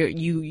saying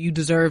you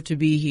deserve to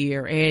be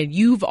here. And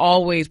you've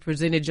always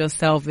presented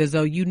yourself as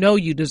though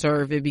you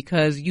deserve it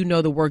because you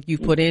know the work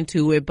you've put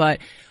into it. But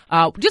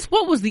just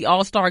what was the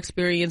All-Star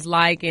experience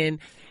like, and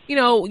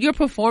your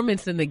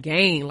performance in the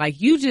game? Like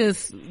you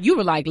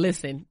were like,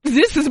 listen,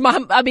 this is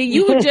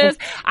you were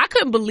I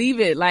couldn't believe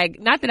it. Like,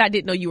 not that I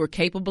didn't know you were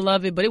capable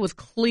of it, but it was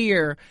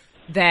clear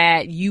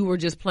that you were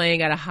just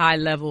playing at a high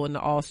level in the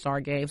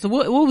All-Star game. So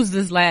what was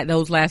those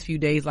last few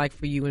days like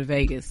for you in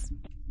Vegas?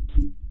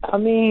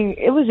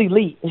 It was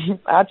elite.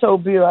 I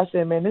told Bill, I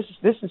said, man, this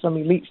is some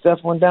elite stuff.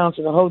 On down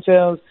to the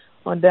hotels,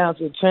 on down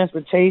to the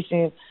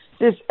transportation,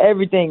 just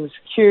everything,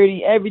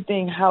 security,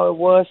 everything, how it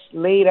was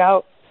laid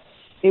out.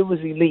 It was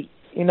elite,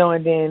 and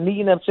then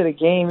leading up to the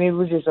game, it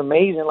was just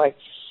amazing. Like,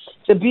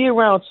 to be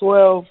around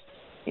 12,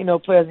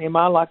 players in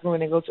my locker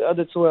room and go to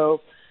other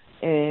 12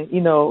 and,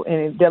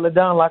 in Della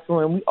Don locker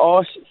room, we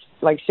all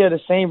share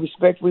the same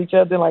respect for each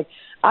other. Like,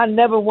 I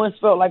never once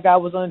felt like I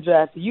was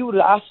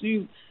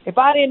undrafted. If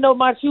I didn't know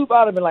my truth, I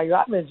would have been like,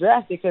 I've been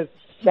drafted, because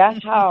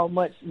that's how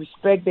much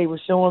respect they were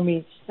showing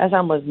me. That's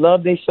how much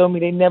love they showed me.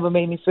 They never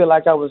made me feel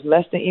like I was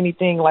less than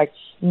anything, like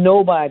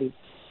nobody.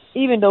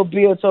 Even though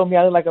Bill told me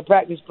I look like a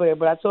practice player,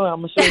 but I told him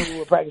I'm going to show you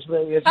who a practice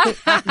player is.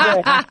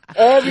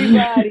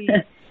 Everybody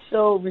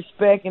showed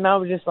respect, and I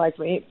was just like,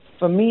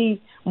 for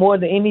me, more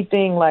than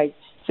anything, like,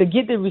 to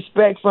get the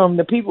respect from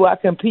the people I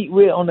compete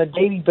with on a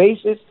daily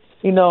basis,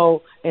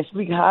 and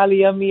speak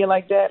highly of me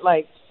like that,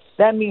 like,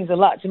 that means a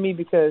lot to me,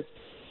 because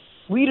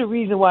we the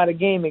reason why the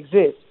game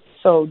exists.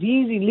 So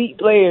these elite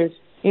players,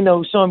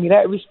 showing me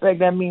that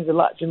respect, that means a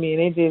lot to me,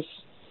 and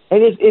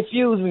it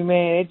fuels me,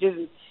 man.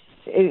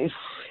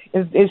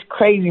 It's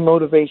crazy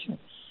motivation.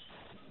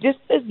 Just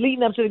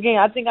leading up to the game.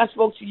 I think I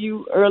spoke to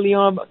you early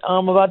on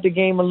about the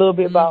game a little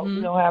bit, about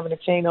having a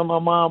chain on my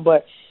mom.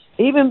 But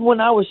even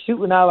when I was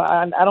shooting,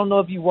 I don't know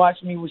if you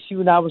watched me was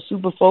shooting. I was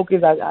super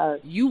focused.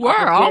 You were.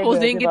 I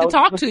almost didn't get to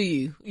talk to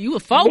you. You were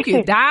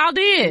focused, dialed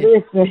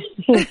in.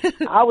 Listen,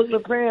 I was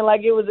preparing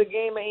like it was a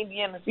game of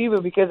Indiana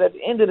Fever, because at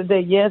the end of the day,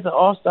 yeah, it's an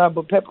all-star,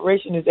 but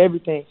preparation is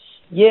everything.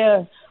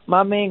 Yeah,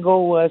 my main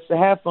goal was to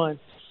have fun.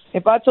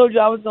 If I told you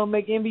I was going to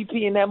make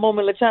MVP in that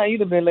moment, LaChina,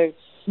 you'd have been like,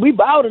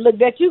 I would have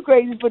looked at you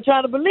crazy for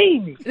trying to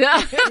believe me.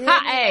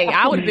 Hey,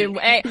 I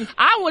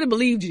would have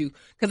believed you,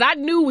 because I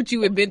knew what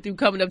you had been through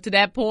coming up to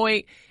that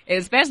point, and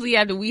especially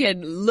after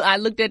I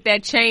looked at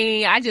that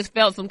chain, I just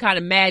felt some kind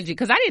of magic,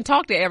 because I didn't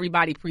talk to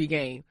everybody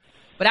pregame,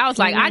 but I was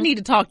like, I need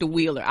to talk to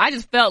Wheeler. I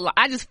just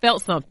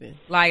felt something.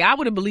 Like, I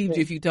would have believed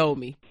you if you told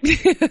me.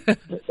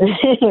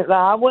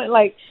 I wouldn't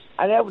like.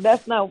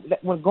 That's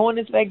not when going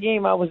into that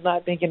game. I was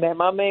not thinking that.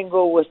 My main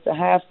goal was to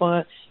have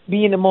fun,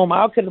 be in the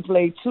moment. I could have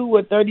played 2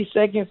 or 30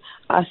 seconds.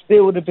 I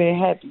still would have been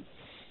happy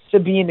to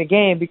be in the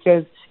game,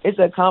 because it's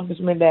an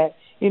accomplishment that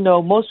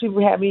most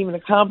people haven't even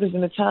accomplished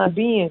in the time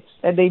being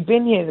that they've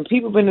been here. And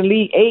people been in the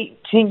league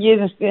 8-10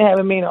 years and still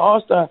haven't made an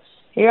All-Star.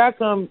 Here I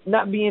come,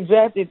 not being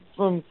drafted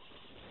from,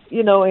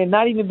 and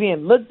not even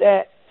being looked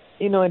at,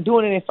 and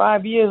doing it in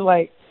 5 years.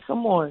 Like,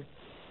 come on.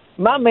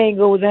 My main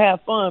goal was to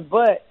have fun,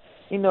 but.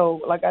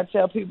 Like I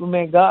tell people,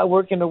 man, God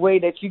work in a way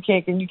that you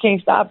can't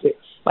stop it.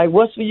 Like,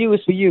 what's for you is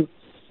for you.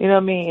 You know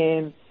what I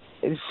mean?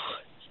 And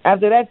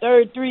after that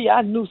third 3,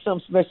 I knew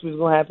something special was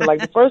going to happen. Like,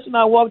 the first one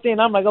I walked in,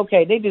 I'm like,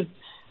 okay, they just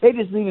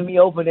leaving me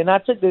open. And I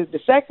took the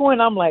second one,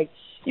 I'm like,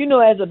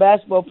 as a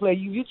basketball player,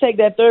 you take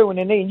that third one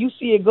and then you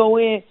see it go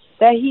in,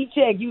 that heat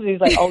check, you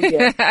just like, oh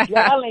yeah,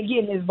 y'all ain't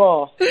getting this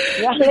ball.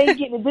 Y'all ain't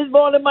getting this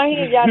ball in my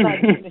hand. Y'all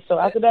not getting it. So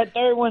after that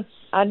third one,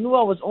 I knew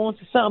I was on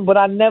to something, but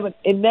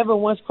it never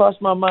once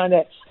crossed my mind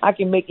that I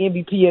can make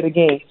MVP of the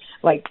game.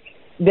 Like,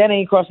 that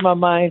ain't crossed my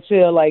mind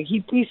until, like,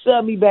 he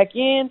subbed me back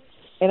in,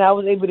 and I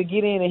was able to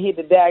get in and hit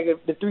the dagger,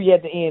 the 3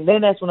 at the end.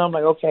 Then that's when I'm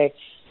like, okay,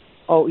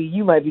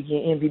 you might be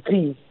getting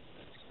MVP.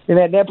 And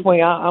at that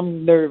point,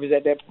 I'm nervous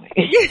at that point.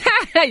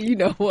 You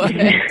know what?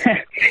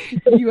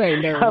 You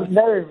ain't nervous. I'm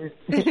nervous.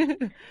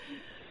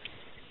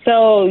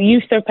 So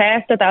you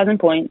surpassed 1,000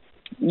 points.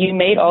 You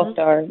made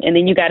All-Star, and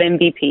then you got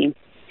MVP.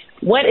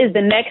 What is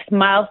the next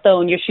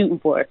milestone you're shooting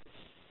for?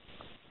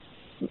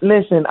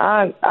 Listen,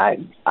 I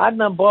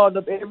done balled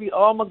up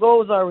all my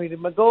goals already.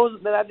 My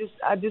goals that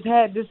I just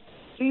had this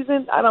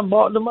season, I done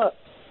balled them up,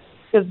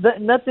 because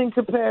nothing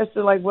compares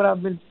to like what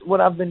I've been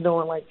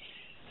doing. Like,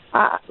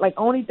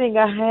 only thing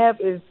I have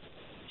is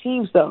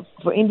team stuff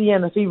for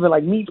Indiana Fever.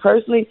 Like, me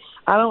personally,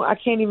 I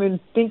can't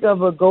even think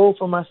of a goal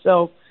for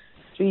myself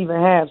to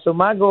even have. So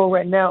my goal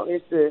right now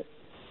is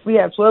we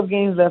have 12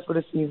 games left for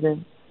the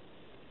season.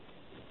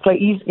 Play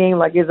each game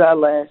like it's our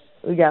last.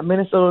 We got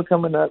Minnesota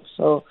coming up,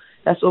 so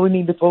that's what we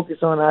need to focus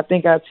on. I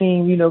think our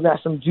team,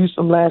 got some juice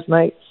from last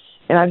night,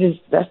 and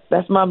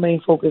that's my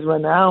main focus right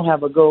now. I don't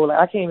have a goal. Like,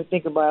 I can't even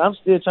think about it. I'm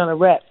still trying to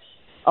wrap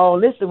all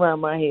this around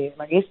my head.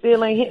 Like, it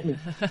still ain't hitting me.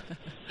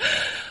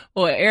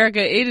 Well, Erica,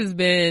 it has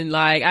been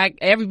like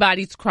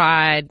everybody's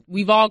cried.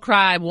 We've all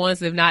cried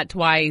once, if not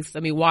twice. I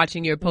mean,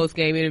 watching your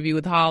post-game interview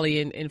with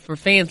Holly, and for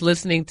fans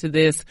listening to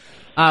this,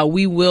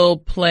 we will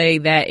play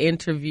that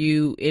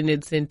interview in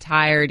its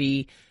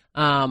entirety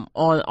on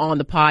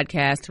the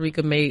podcast.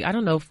 Terrika made, I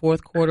don't know,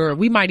 fourth quarter.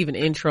 We might even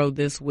intro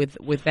this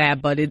with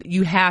that, but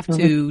you have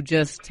to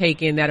just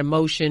take in that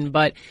emotion.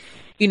 But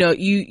you know,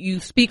 you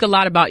speak a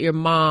lot about your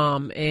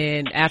mom,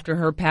 and after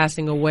her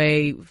passing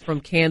away from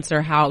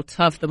cancer, how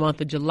tough the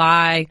month of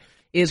July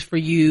is for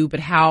you,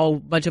 but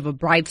how much of a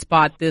bright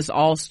spot this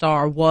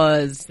All-Star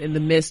was in the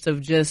midst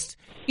of just,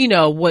 you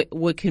know,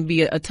 what can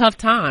be a tough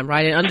time,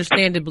 right? And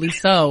understandably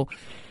so.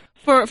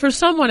 For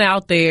someone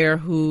out there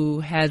who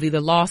has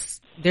either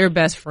lost their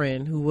best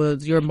friend, who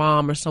was your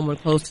mom or someone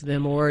close to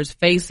them, or is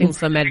facing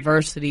some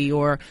adversity,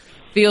 or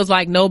feels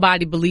like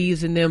nobody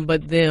believes in them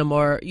but them,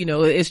 or, you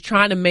know, is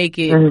trying to make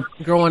it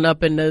growing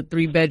up in the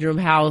 3-bedroom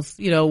house,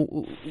 you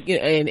know,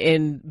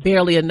 and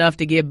barely enough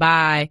to get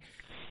by,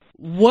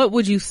 what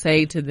would you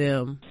say to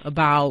them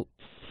about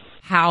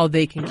how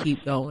they can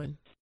keep going?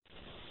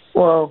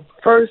 Well,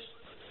 first,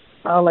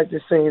 I would like to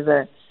say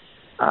that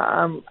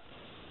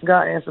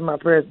God answered my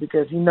prayers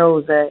because he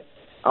knows that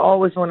I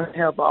always want to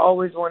help. I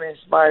always want to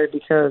inspire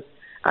because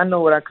I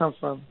know where I come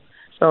from.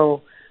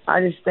 So I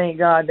just thank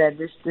God that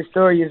this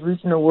story is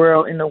reaching the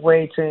world in a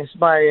way to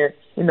inspire,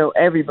 you know,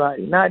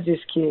 everybody, not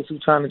just kids who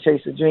trying to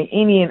chase a dream,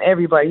 any and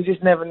everybody. You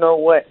just never know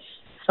what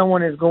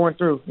someone is going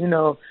through. You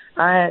know,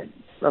 I had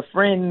a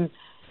friend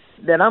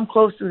that I'm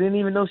close to, didn't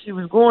even know she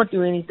was going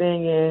through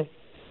anything, and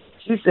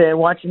she said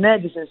watching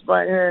that just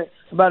inspired her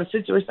about a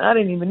situation I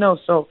didn't even know.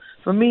 So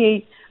for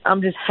me,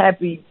 I'm just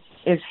happy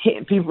it's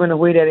hitting people in a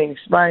way that they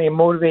inspire and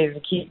motivated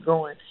to keep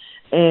going.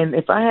 And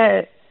if I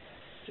had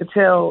to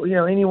tell, you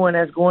know, anyone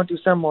that's going through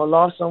something or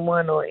lost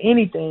someone or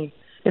anything,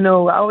 you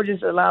know, I would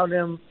just allow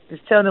them,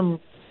 just tell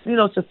them, you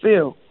know, to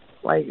feel.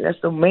 Like, that's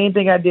the main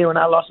thing I did when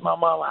I lost my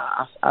mom.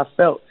 I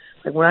felt.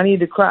 Like, when I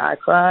needed to cry, I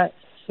cried,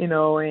 you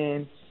know,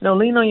 and, you know,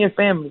 lean on your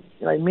family.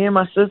 Like, me and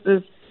my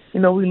sisters, you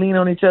know, we lean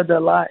on each other a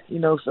lot. You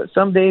know, so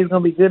some days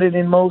going to be gooder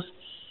than most.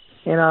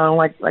 And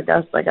like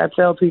I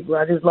tell people,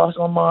 I just lost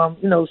my mom,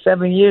 you know,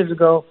 7 years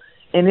ago,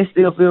 and it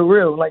still feels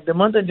real. Like, the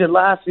month of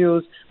July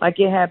feels like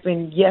it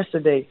happened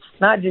yesterday.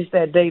 Not just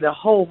that day. The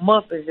whole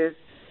month is just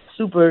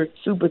super,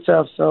 super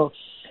tough. So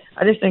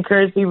I just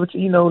encourage people to,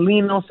 you know,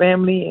 lean on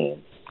family,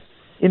 and,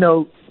 you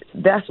know,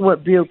 that's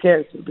what builds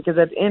character. Because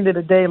at the end of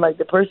the day, like,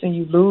 the person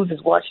you lose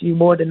is watching you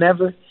more than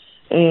ever,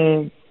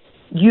 and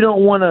you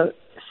don't want to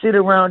sit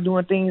around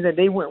doing things that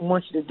they wouldn't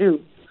want you to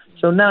do.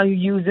 So now you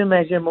use them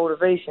as your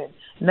motivation.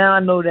 Now I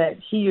know that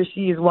he or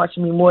she is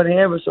watching me more than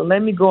ever, so let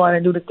me go out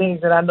and do the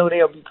things that I know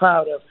they'll be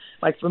proud of.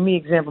 Like, for me,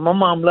 example, my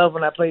mom loved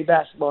when I played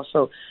basketball,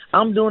 so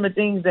I'm doing the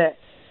things that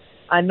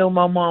I know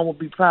my mom will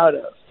be proud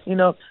of, you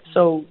know.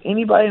 So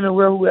anybody in the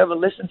world who ever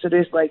listens to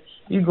this, like,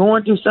 you're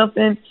going through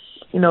something,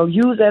 you know,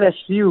 use that as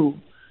fuel.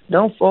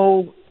 Don't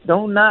fold.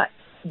 Don't not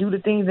do the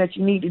things that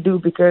you need to do,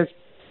 because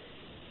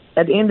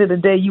at the end of the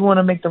day, you want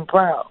to make them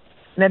proud.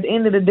 And at the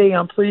end of the day,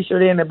 I'm pretty sure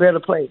they're in a better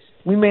place.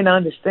 We may not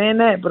understand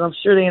that, but I'm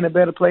sure they're in a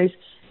better place.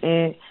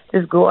 And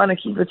just go out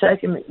and keep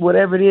attacking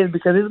whatever it is,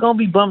 because it's going to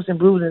be bumps and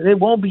bruises. It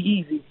won't be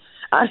easy.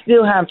 I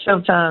still have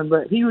tough times,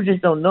 but people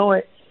just don't know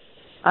it.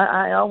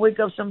 I wake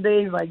up some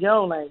days like,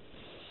 yo, like,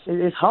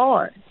 it's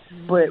hard.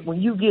 But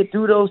when you get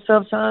through those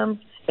tough times,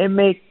 it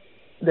makes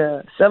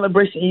the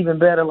celebration even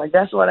better. Like,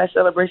 that's why that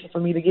celebration for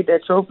me to get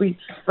that trophy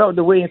felt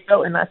the way it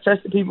felt. And I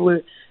trusted people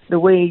the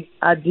way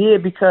I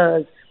did,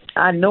 because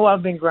I know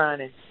I've been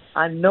grinding.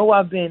 I know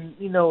I've been,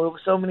 you know,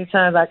 so many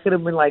times I could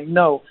have been like,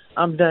 no,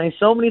 I'm done.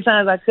 So many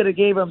times I could have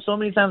gave up. So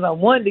many times I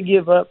wanted to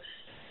give up,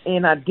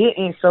 and I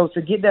didn't. So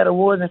to get that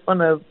award in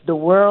front of the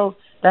world,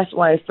 that's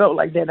why it felt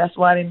like that. That's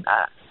why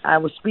I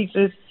was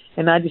speechless,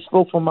 and I just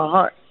spoke from my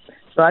heart.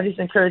 So I just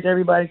encourage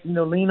everybody to, you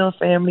know, lean on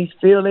family,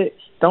 feel it.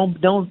 Don't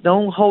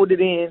hold it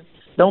in.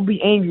 Don't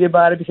be angry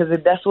about it, because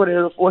that's what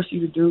it'll force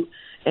you to do.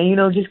 And, you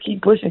know, just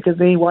keep pushing, because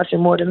they ain't watching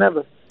more than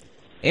ever.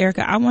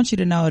 Erica, I want you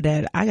to know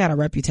that I got a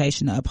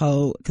reputation to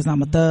uphold, because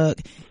I'm a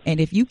thug.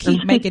 And if you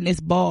keep making this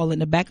ball in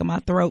the back of my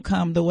throat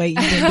come the way you've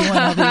been doing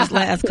over these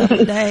last couple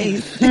of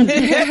days.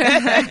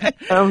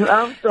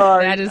 I'm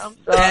sorry. That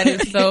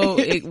is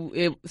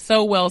so,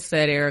 so well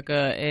said, Erica.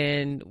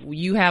 And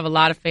you have a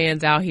lot of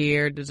fans out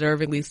here,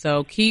 deservingly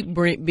so. Keep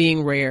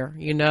being rare,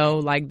 you know,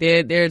 like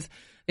there's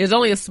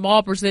only a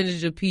small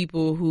percentage of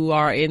people who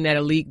are in that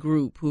elite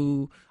group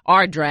who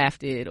are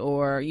drafted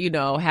or, you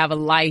know, have a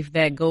life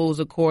that goes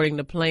according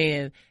to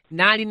plan.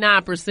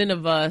 99%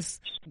 of us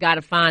got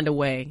to find a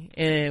way.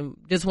 And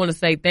just want to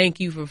say thank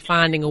you for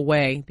finding a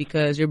way,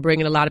 because you're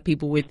bringing a lot of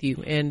people with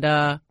you. And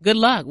good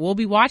luck. We'll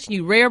be watching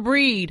you. Rare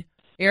breed,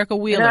 Erica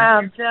Wheeler. Nah,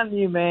 I'm telling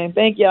you, man.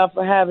 Thank y'all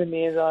for having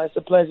me. It's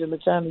a pleasure,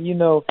 LaChina. You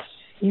know,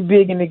 you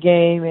big in the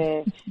game,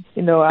 and,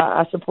 you know,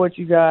 I support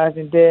you guys.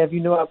 And Dev, you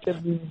know I feel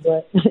you,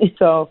 but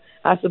so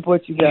I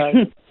support you guys.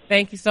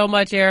 Thank you so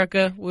much,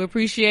 Erica. We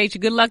appreciate you.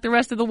 Good luck the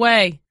rest of the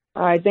way.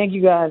 All right. Thank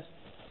you, guys.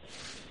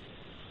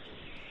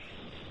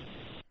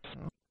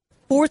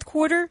 Fourth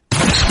quarter,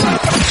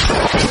 out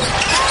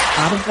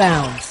of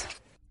bounds.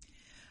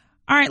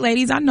 All right,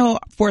 ladies, I know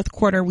fourth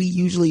quarter we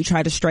usually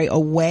try to stray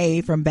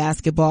away from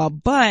basketball,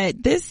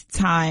 but this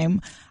time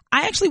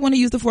I actually want to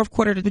use the fourth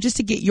quarter just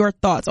to get your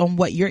thoughts on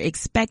what you're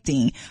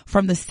expecting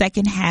from the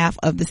second half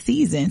of the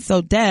season.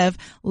 So, Dev,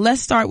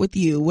 let's start with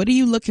you. What are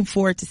you looking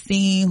forward to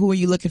seeing? Who are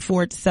you looking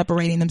forward to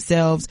separating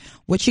themselves?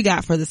 What you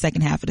got for the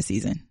second half of the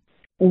season?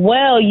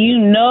 Well, you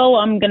know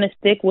I'm going to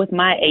stick with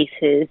my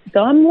aces. So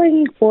I'm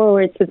looking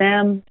forward to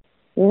them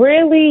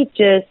really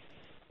just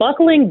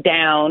buckling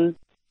down,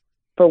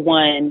 for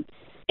one,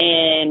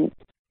 and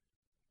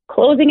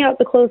closing out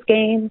the close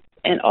games,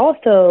 and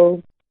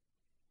also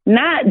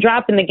not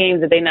dropping the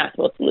games that they're not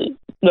supposed to lose.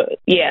 But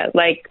yeah,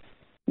 like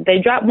they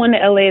dropped one to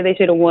LA, they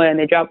should have won.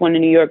 They dropped one to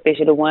New York, they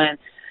should have won.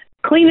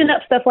 Cleaning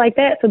up stuff like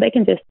that so they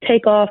can just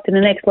take off to the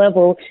next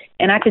level,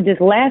 and I could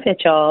just laugh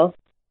at y'all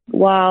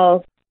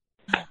while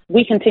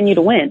we continue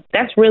to win.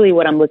 That's really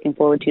what I'm looking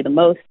forward to the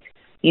most.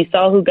 You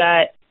saw who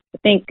got, I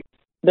think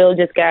Bill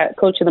just got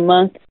Coach of the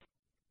Month.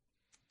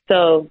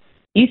 So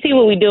you see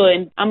what we're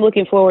doing. I'm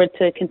looking forward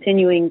to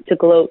continuing to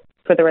gloat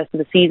for the rest of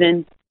the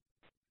season.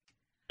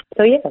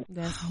 So yeah.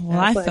 Well,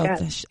 I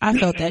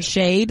felt that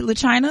shade.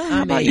 LaChina,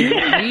 how about you?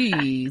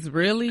 Geez,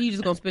 really? You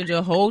just gonna spend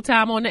your whole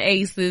time on the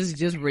Aces,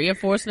 just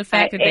reinforcing the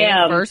fact that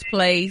they're in first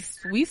place?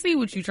 We see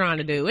what you're trying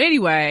to do.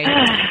 Anyway,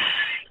 yeah,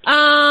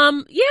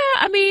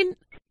 I mean,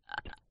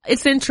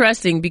 it's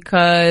interesting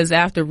because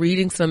after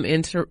reading some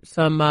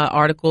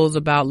articles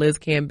about Liz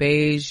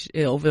Cambage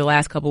over the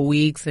last couple of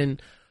weeks,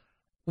 and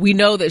we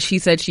know that she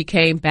said she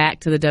came back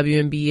to the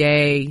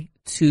WNBA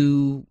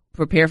to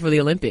prepare for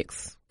the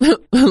Olympics.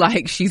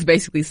 Like, she's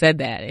basically said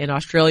that. In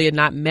Australia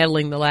not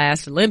medaling the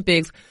last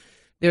Olympics,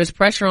 there's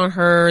pressure on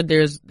her.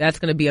 That's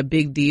going to be a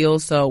big deal.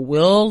 So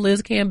will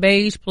Liz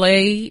Cambage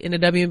play in the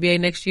WNBA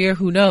next year?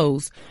 Who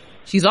knows?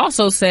 She's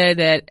also said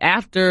that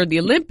after the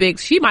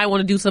Olympics, she might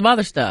want to do some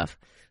other stuff.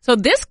 So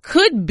this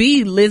could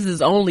be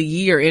Liz's only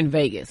year in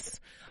Vegas.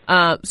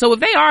 So if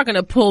they are going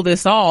to pull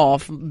this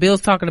off,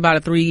 Bill's talking about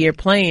a 3-year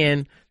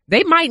plan,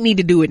 they might need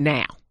to do it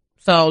now.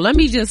 So let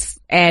me just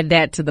add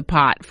that to the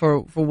pot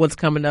for what's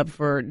coming up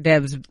for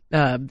Dev's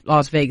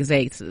Las Vegas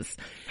Aces.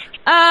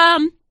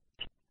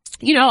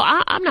 You know,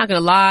 I'm not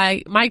gonna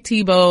lie, Mike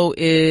Tebow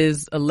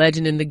is a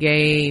legend in the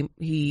game.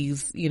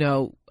 He's, you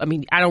know, I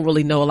mean, I don't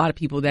really know a lot of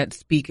people that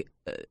speak.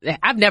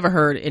 I've never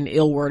heard an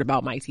ill word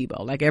about Mike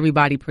Tebow. Like,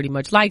 everybody pretty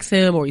much likes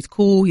him, or he's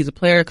cool, he's a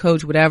player,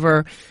 coach,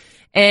 whatever.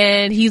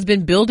 And he's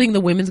been building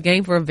the women's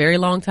game for a very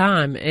long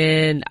time.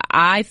 And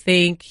I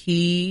think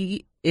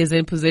he is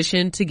in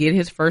position to get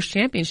his first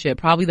championship,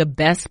 probably the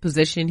best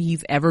position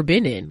he's ever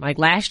been in. Like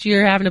last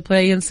year, having to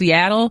play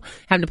Seattle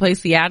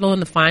in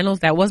the finals,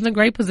 that wasn't a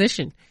great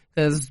position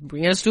because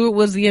Breanna Stewart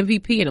was the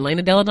MVP and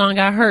Elena Delle Donne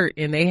got hurt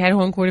and they had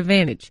home court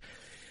advantage.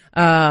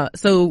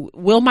 So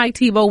will Mike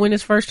Tebow win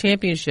his first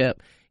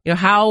championship? You know,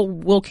 how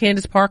will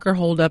Candace Parker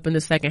hold up in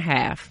the second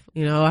half?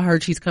 You know, I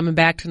heard she's coming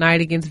back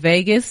tonight against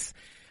Vegas.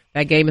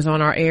 That game is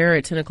on our air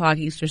at 10 o'clock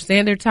Eastern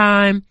Standard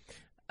Time.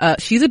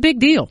 She's a big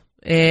deal.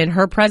 And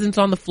her presence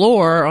on the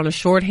floor on a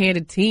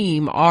shorthanded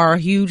team are a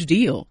huge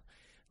deal.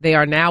 They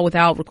are now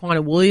without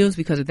Raquana Williams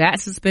because of that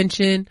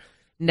suspension.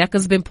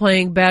 Nneka's been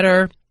playing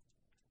better.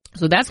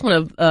 So that's one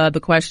of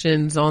the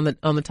questions on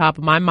the top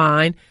of my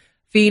mind.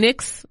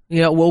 Phoenix,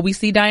 you know, will we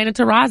see Diana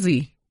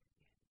Taurasi?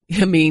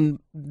 I mean,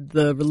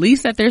 the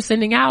release that they're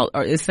sending out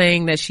is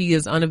saying that she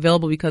is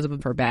unavailable because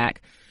of her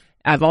back.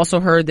 I've also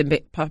heard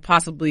that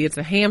possibly it's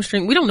a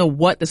hamstring. We don't know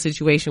what the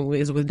situation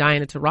is with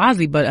Diana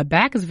Taurasi, but a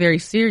back is very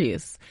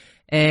serious.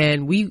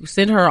 And we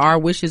send her our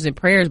wishes and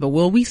prayers, but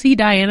will we see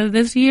Diana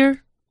this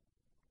year?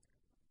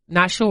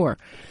 Not sure.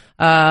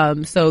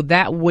 So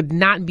that would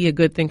not be a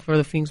good thing for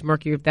the Phoenix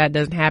Mercury if that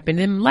doesn't happen.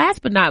 And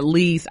last but not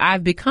least,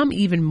 I've become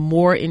even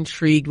more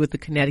intrigued with the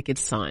Connecticut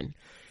Sun.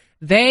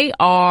 They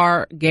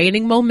are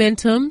gaining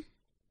momentum.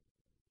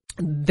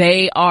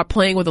 They are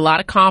playing with a lot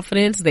of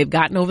confidence. They've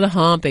gotten over the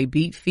hump. They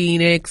beat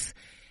Phoenix.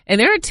 And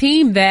they're a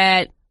team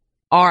that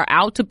are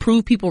out to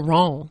prove people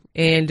wrong.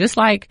 And just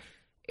like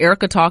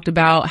Erica talked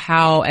about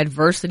how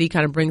adversity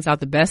kind of brings out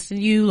the best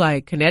in you.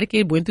 Like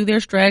Connecticut went through their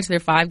stretch, their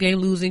 5-game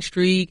losing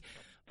streak,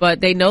 but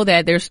they know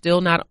that they're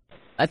still not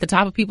at the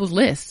top of people's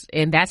lists,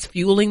 and that's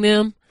fueling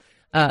them.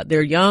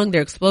 They're young,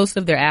 they're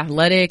explosive, they're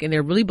athletic, and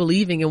they're really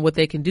believing in what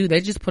they can do.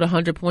 They just put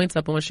 100 points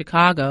up on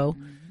Chicago.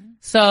 Mm-hmm.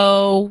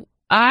 So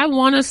I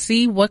want to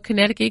see what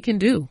Connecticut can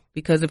do,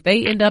 because if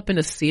they end up in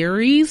a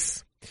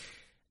series,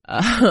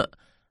 I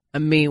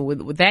mean,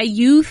 with that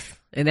youth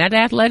and that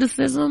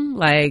athleticism,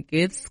 like,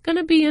 it's going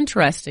to be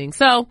interesting.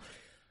 So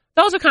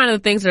those are kind of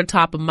the things that are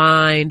top of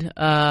mind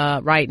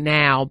right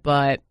now.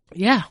 But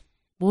yeah,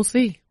 we'll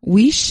see.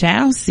 We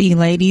shall see,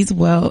 ladies.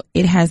 Well,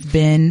 it has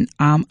been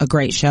a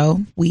great show.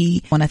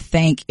 We want to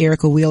thank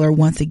Erica Wheeler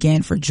once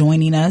again for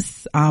joining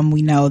us.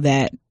 We know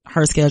that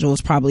her schedule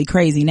is probably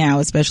crazy now,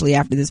 especially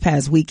after this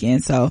past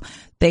weekend. So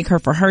thank her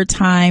for her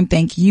time.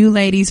 Thank you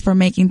ladies for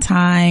making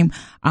time.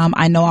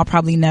 I know I'll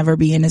probably never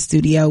be in the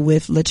studio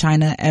with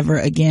LaChina ever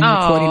again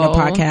recording a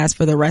podcast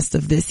for the rest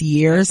of this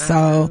year.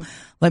 So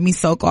let me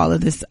soak all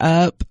of this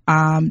up.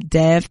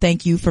 Dev,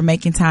 thank you for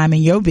making time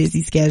in your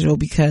busy schedule,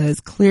 because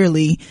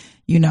clearly,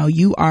 you know,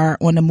 you are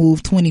on the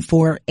move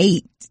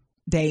 24/8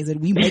 days, and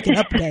we making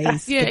up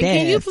days. Yeah,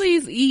 can you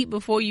please eat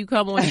before you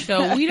come on the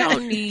show? We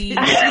don't need.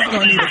 She's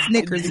gonna need a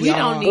Snickers. We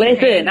don't need.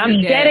 Listen, I'm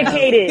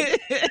dedicated.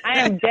 I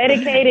am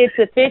dedicated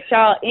to fit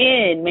y'all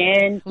in,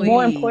 man. Please.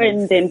 More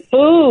important than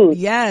food.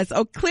 Yes.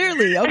 Oh,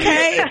 clearly.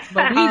 Okay.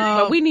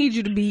 but we need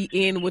you to be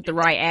in with the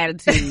right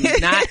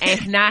attitude, not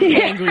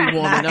angry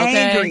woman. Not okay.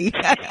 angry.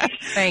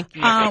 Thank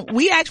you.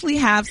 We actually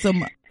have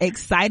some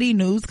exciting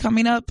news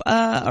coming up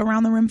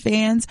around the Rim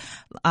fans.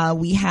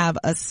 We have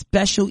a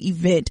special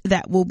event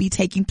that will be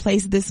taking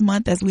place this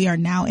month, as we are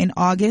now in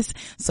August.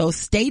 So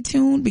stay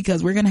tuned,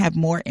 because we're going to have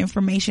more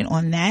information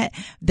on that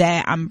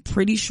I'm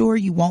pretty sure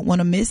you won't want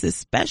to miss,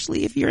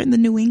 especially if you're in the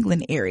New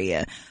England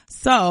area.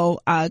 So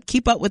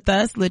keep up with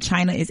us.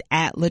 LaChina is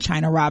at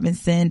LaChina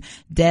Robinson.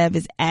 Dev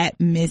is at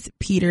Miss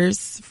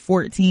Peters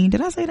 14.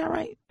 Did I say that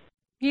right?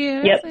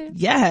 Yeah. Yep.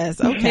 Yes.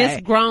 Okay.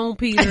 Miss Grown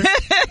Peters.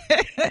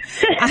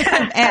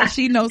 I'm at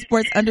She Knows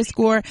Sports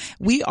 _.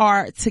 We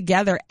are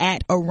together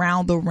at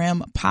Around the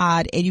Rim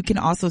Pod, and you can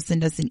also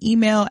send us an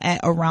email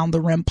at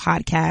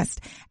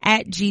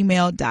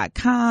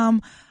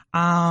aroundtherimpodcast@gmail.com.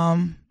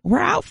 We're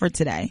out for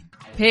today.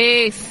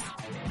 Peace.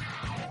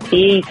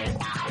 Peace.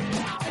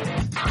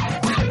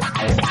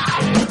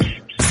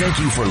 Thank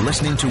you for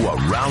listening to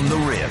Around the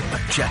Rim.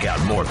 Check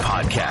out more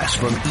podcasts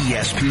from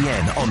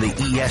ESPN on the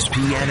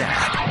ESPN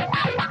app.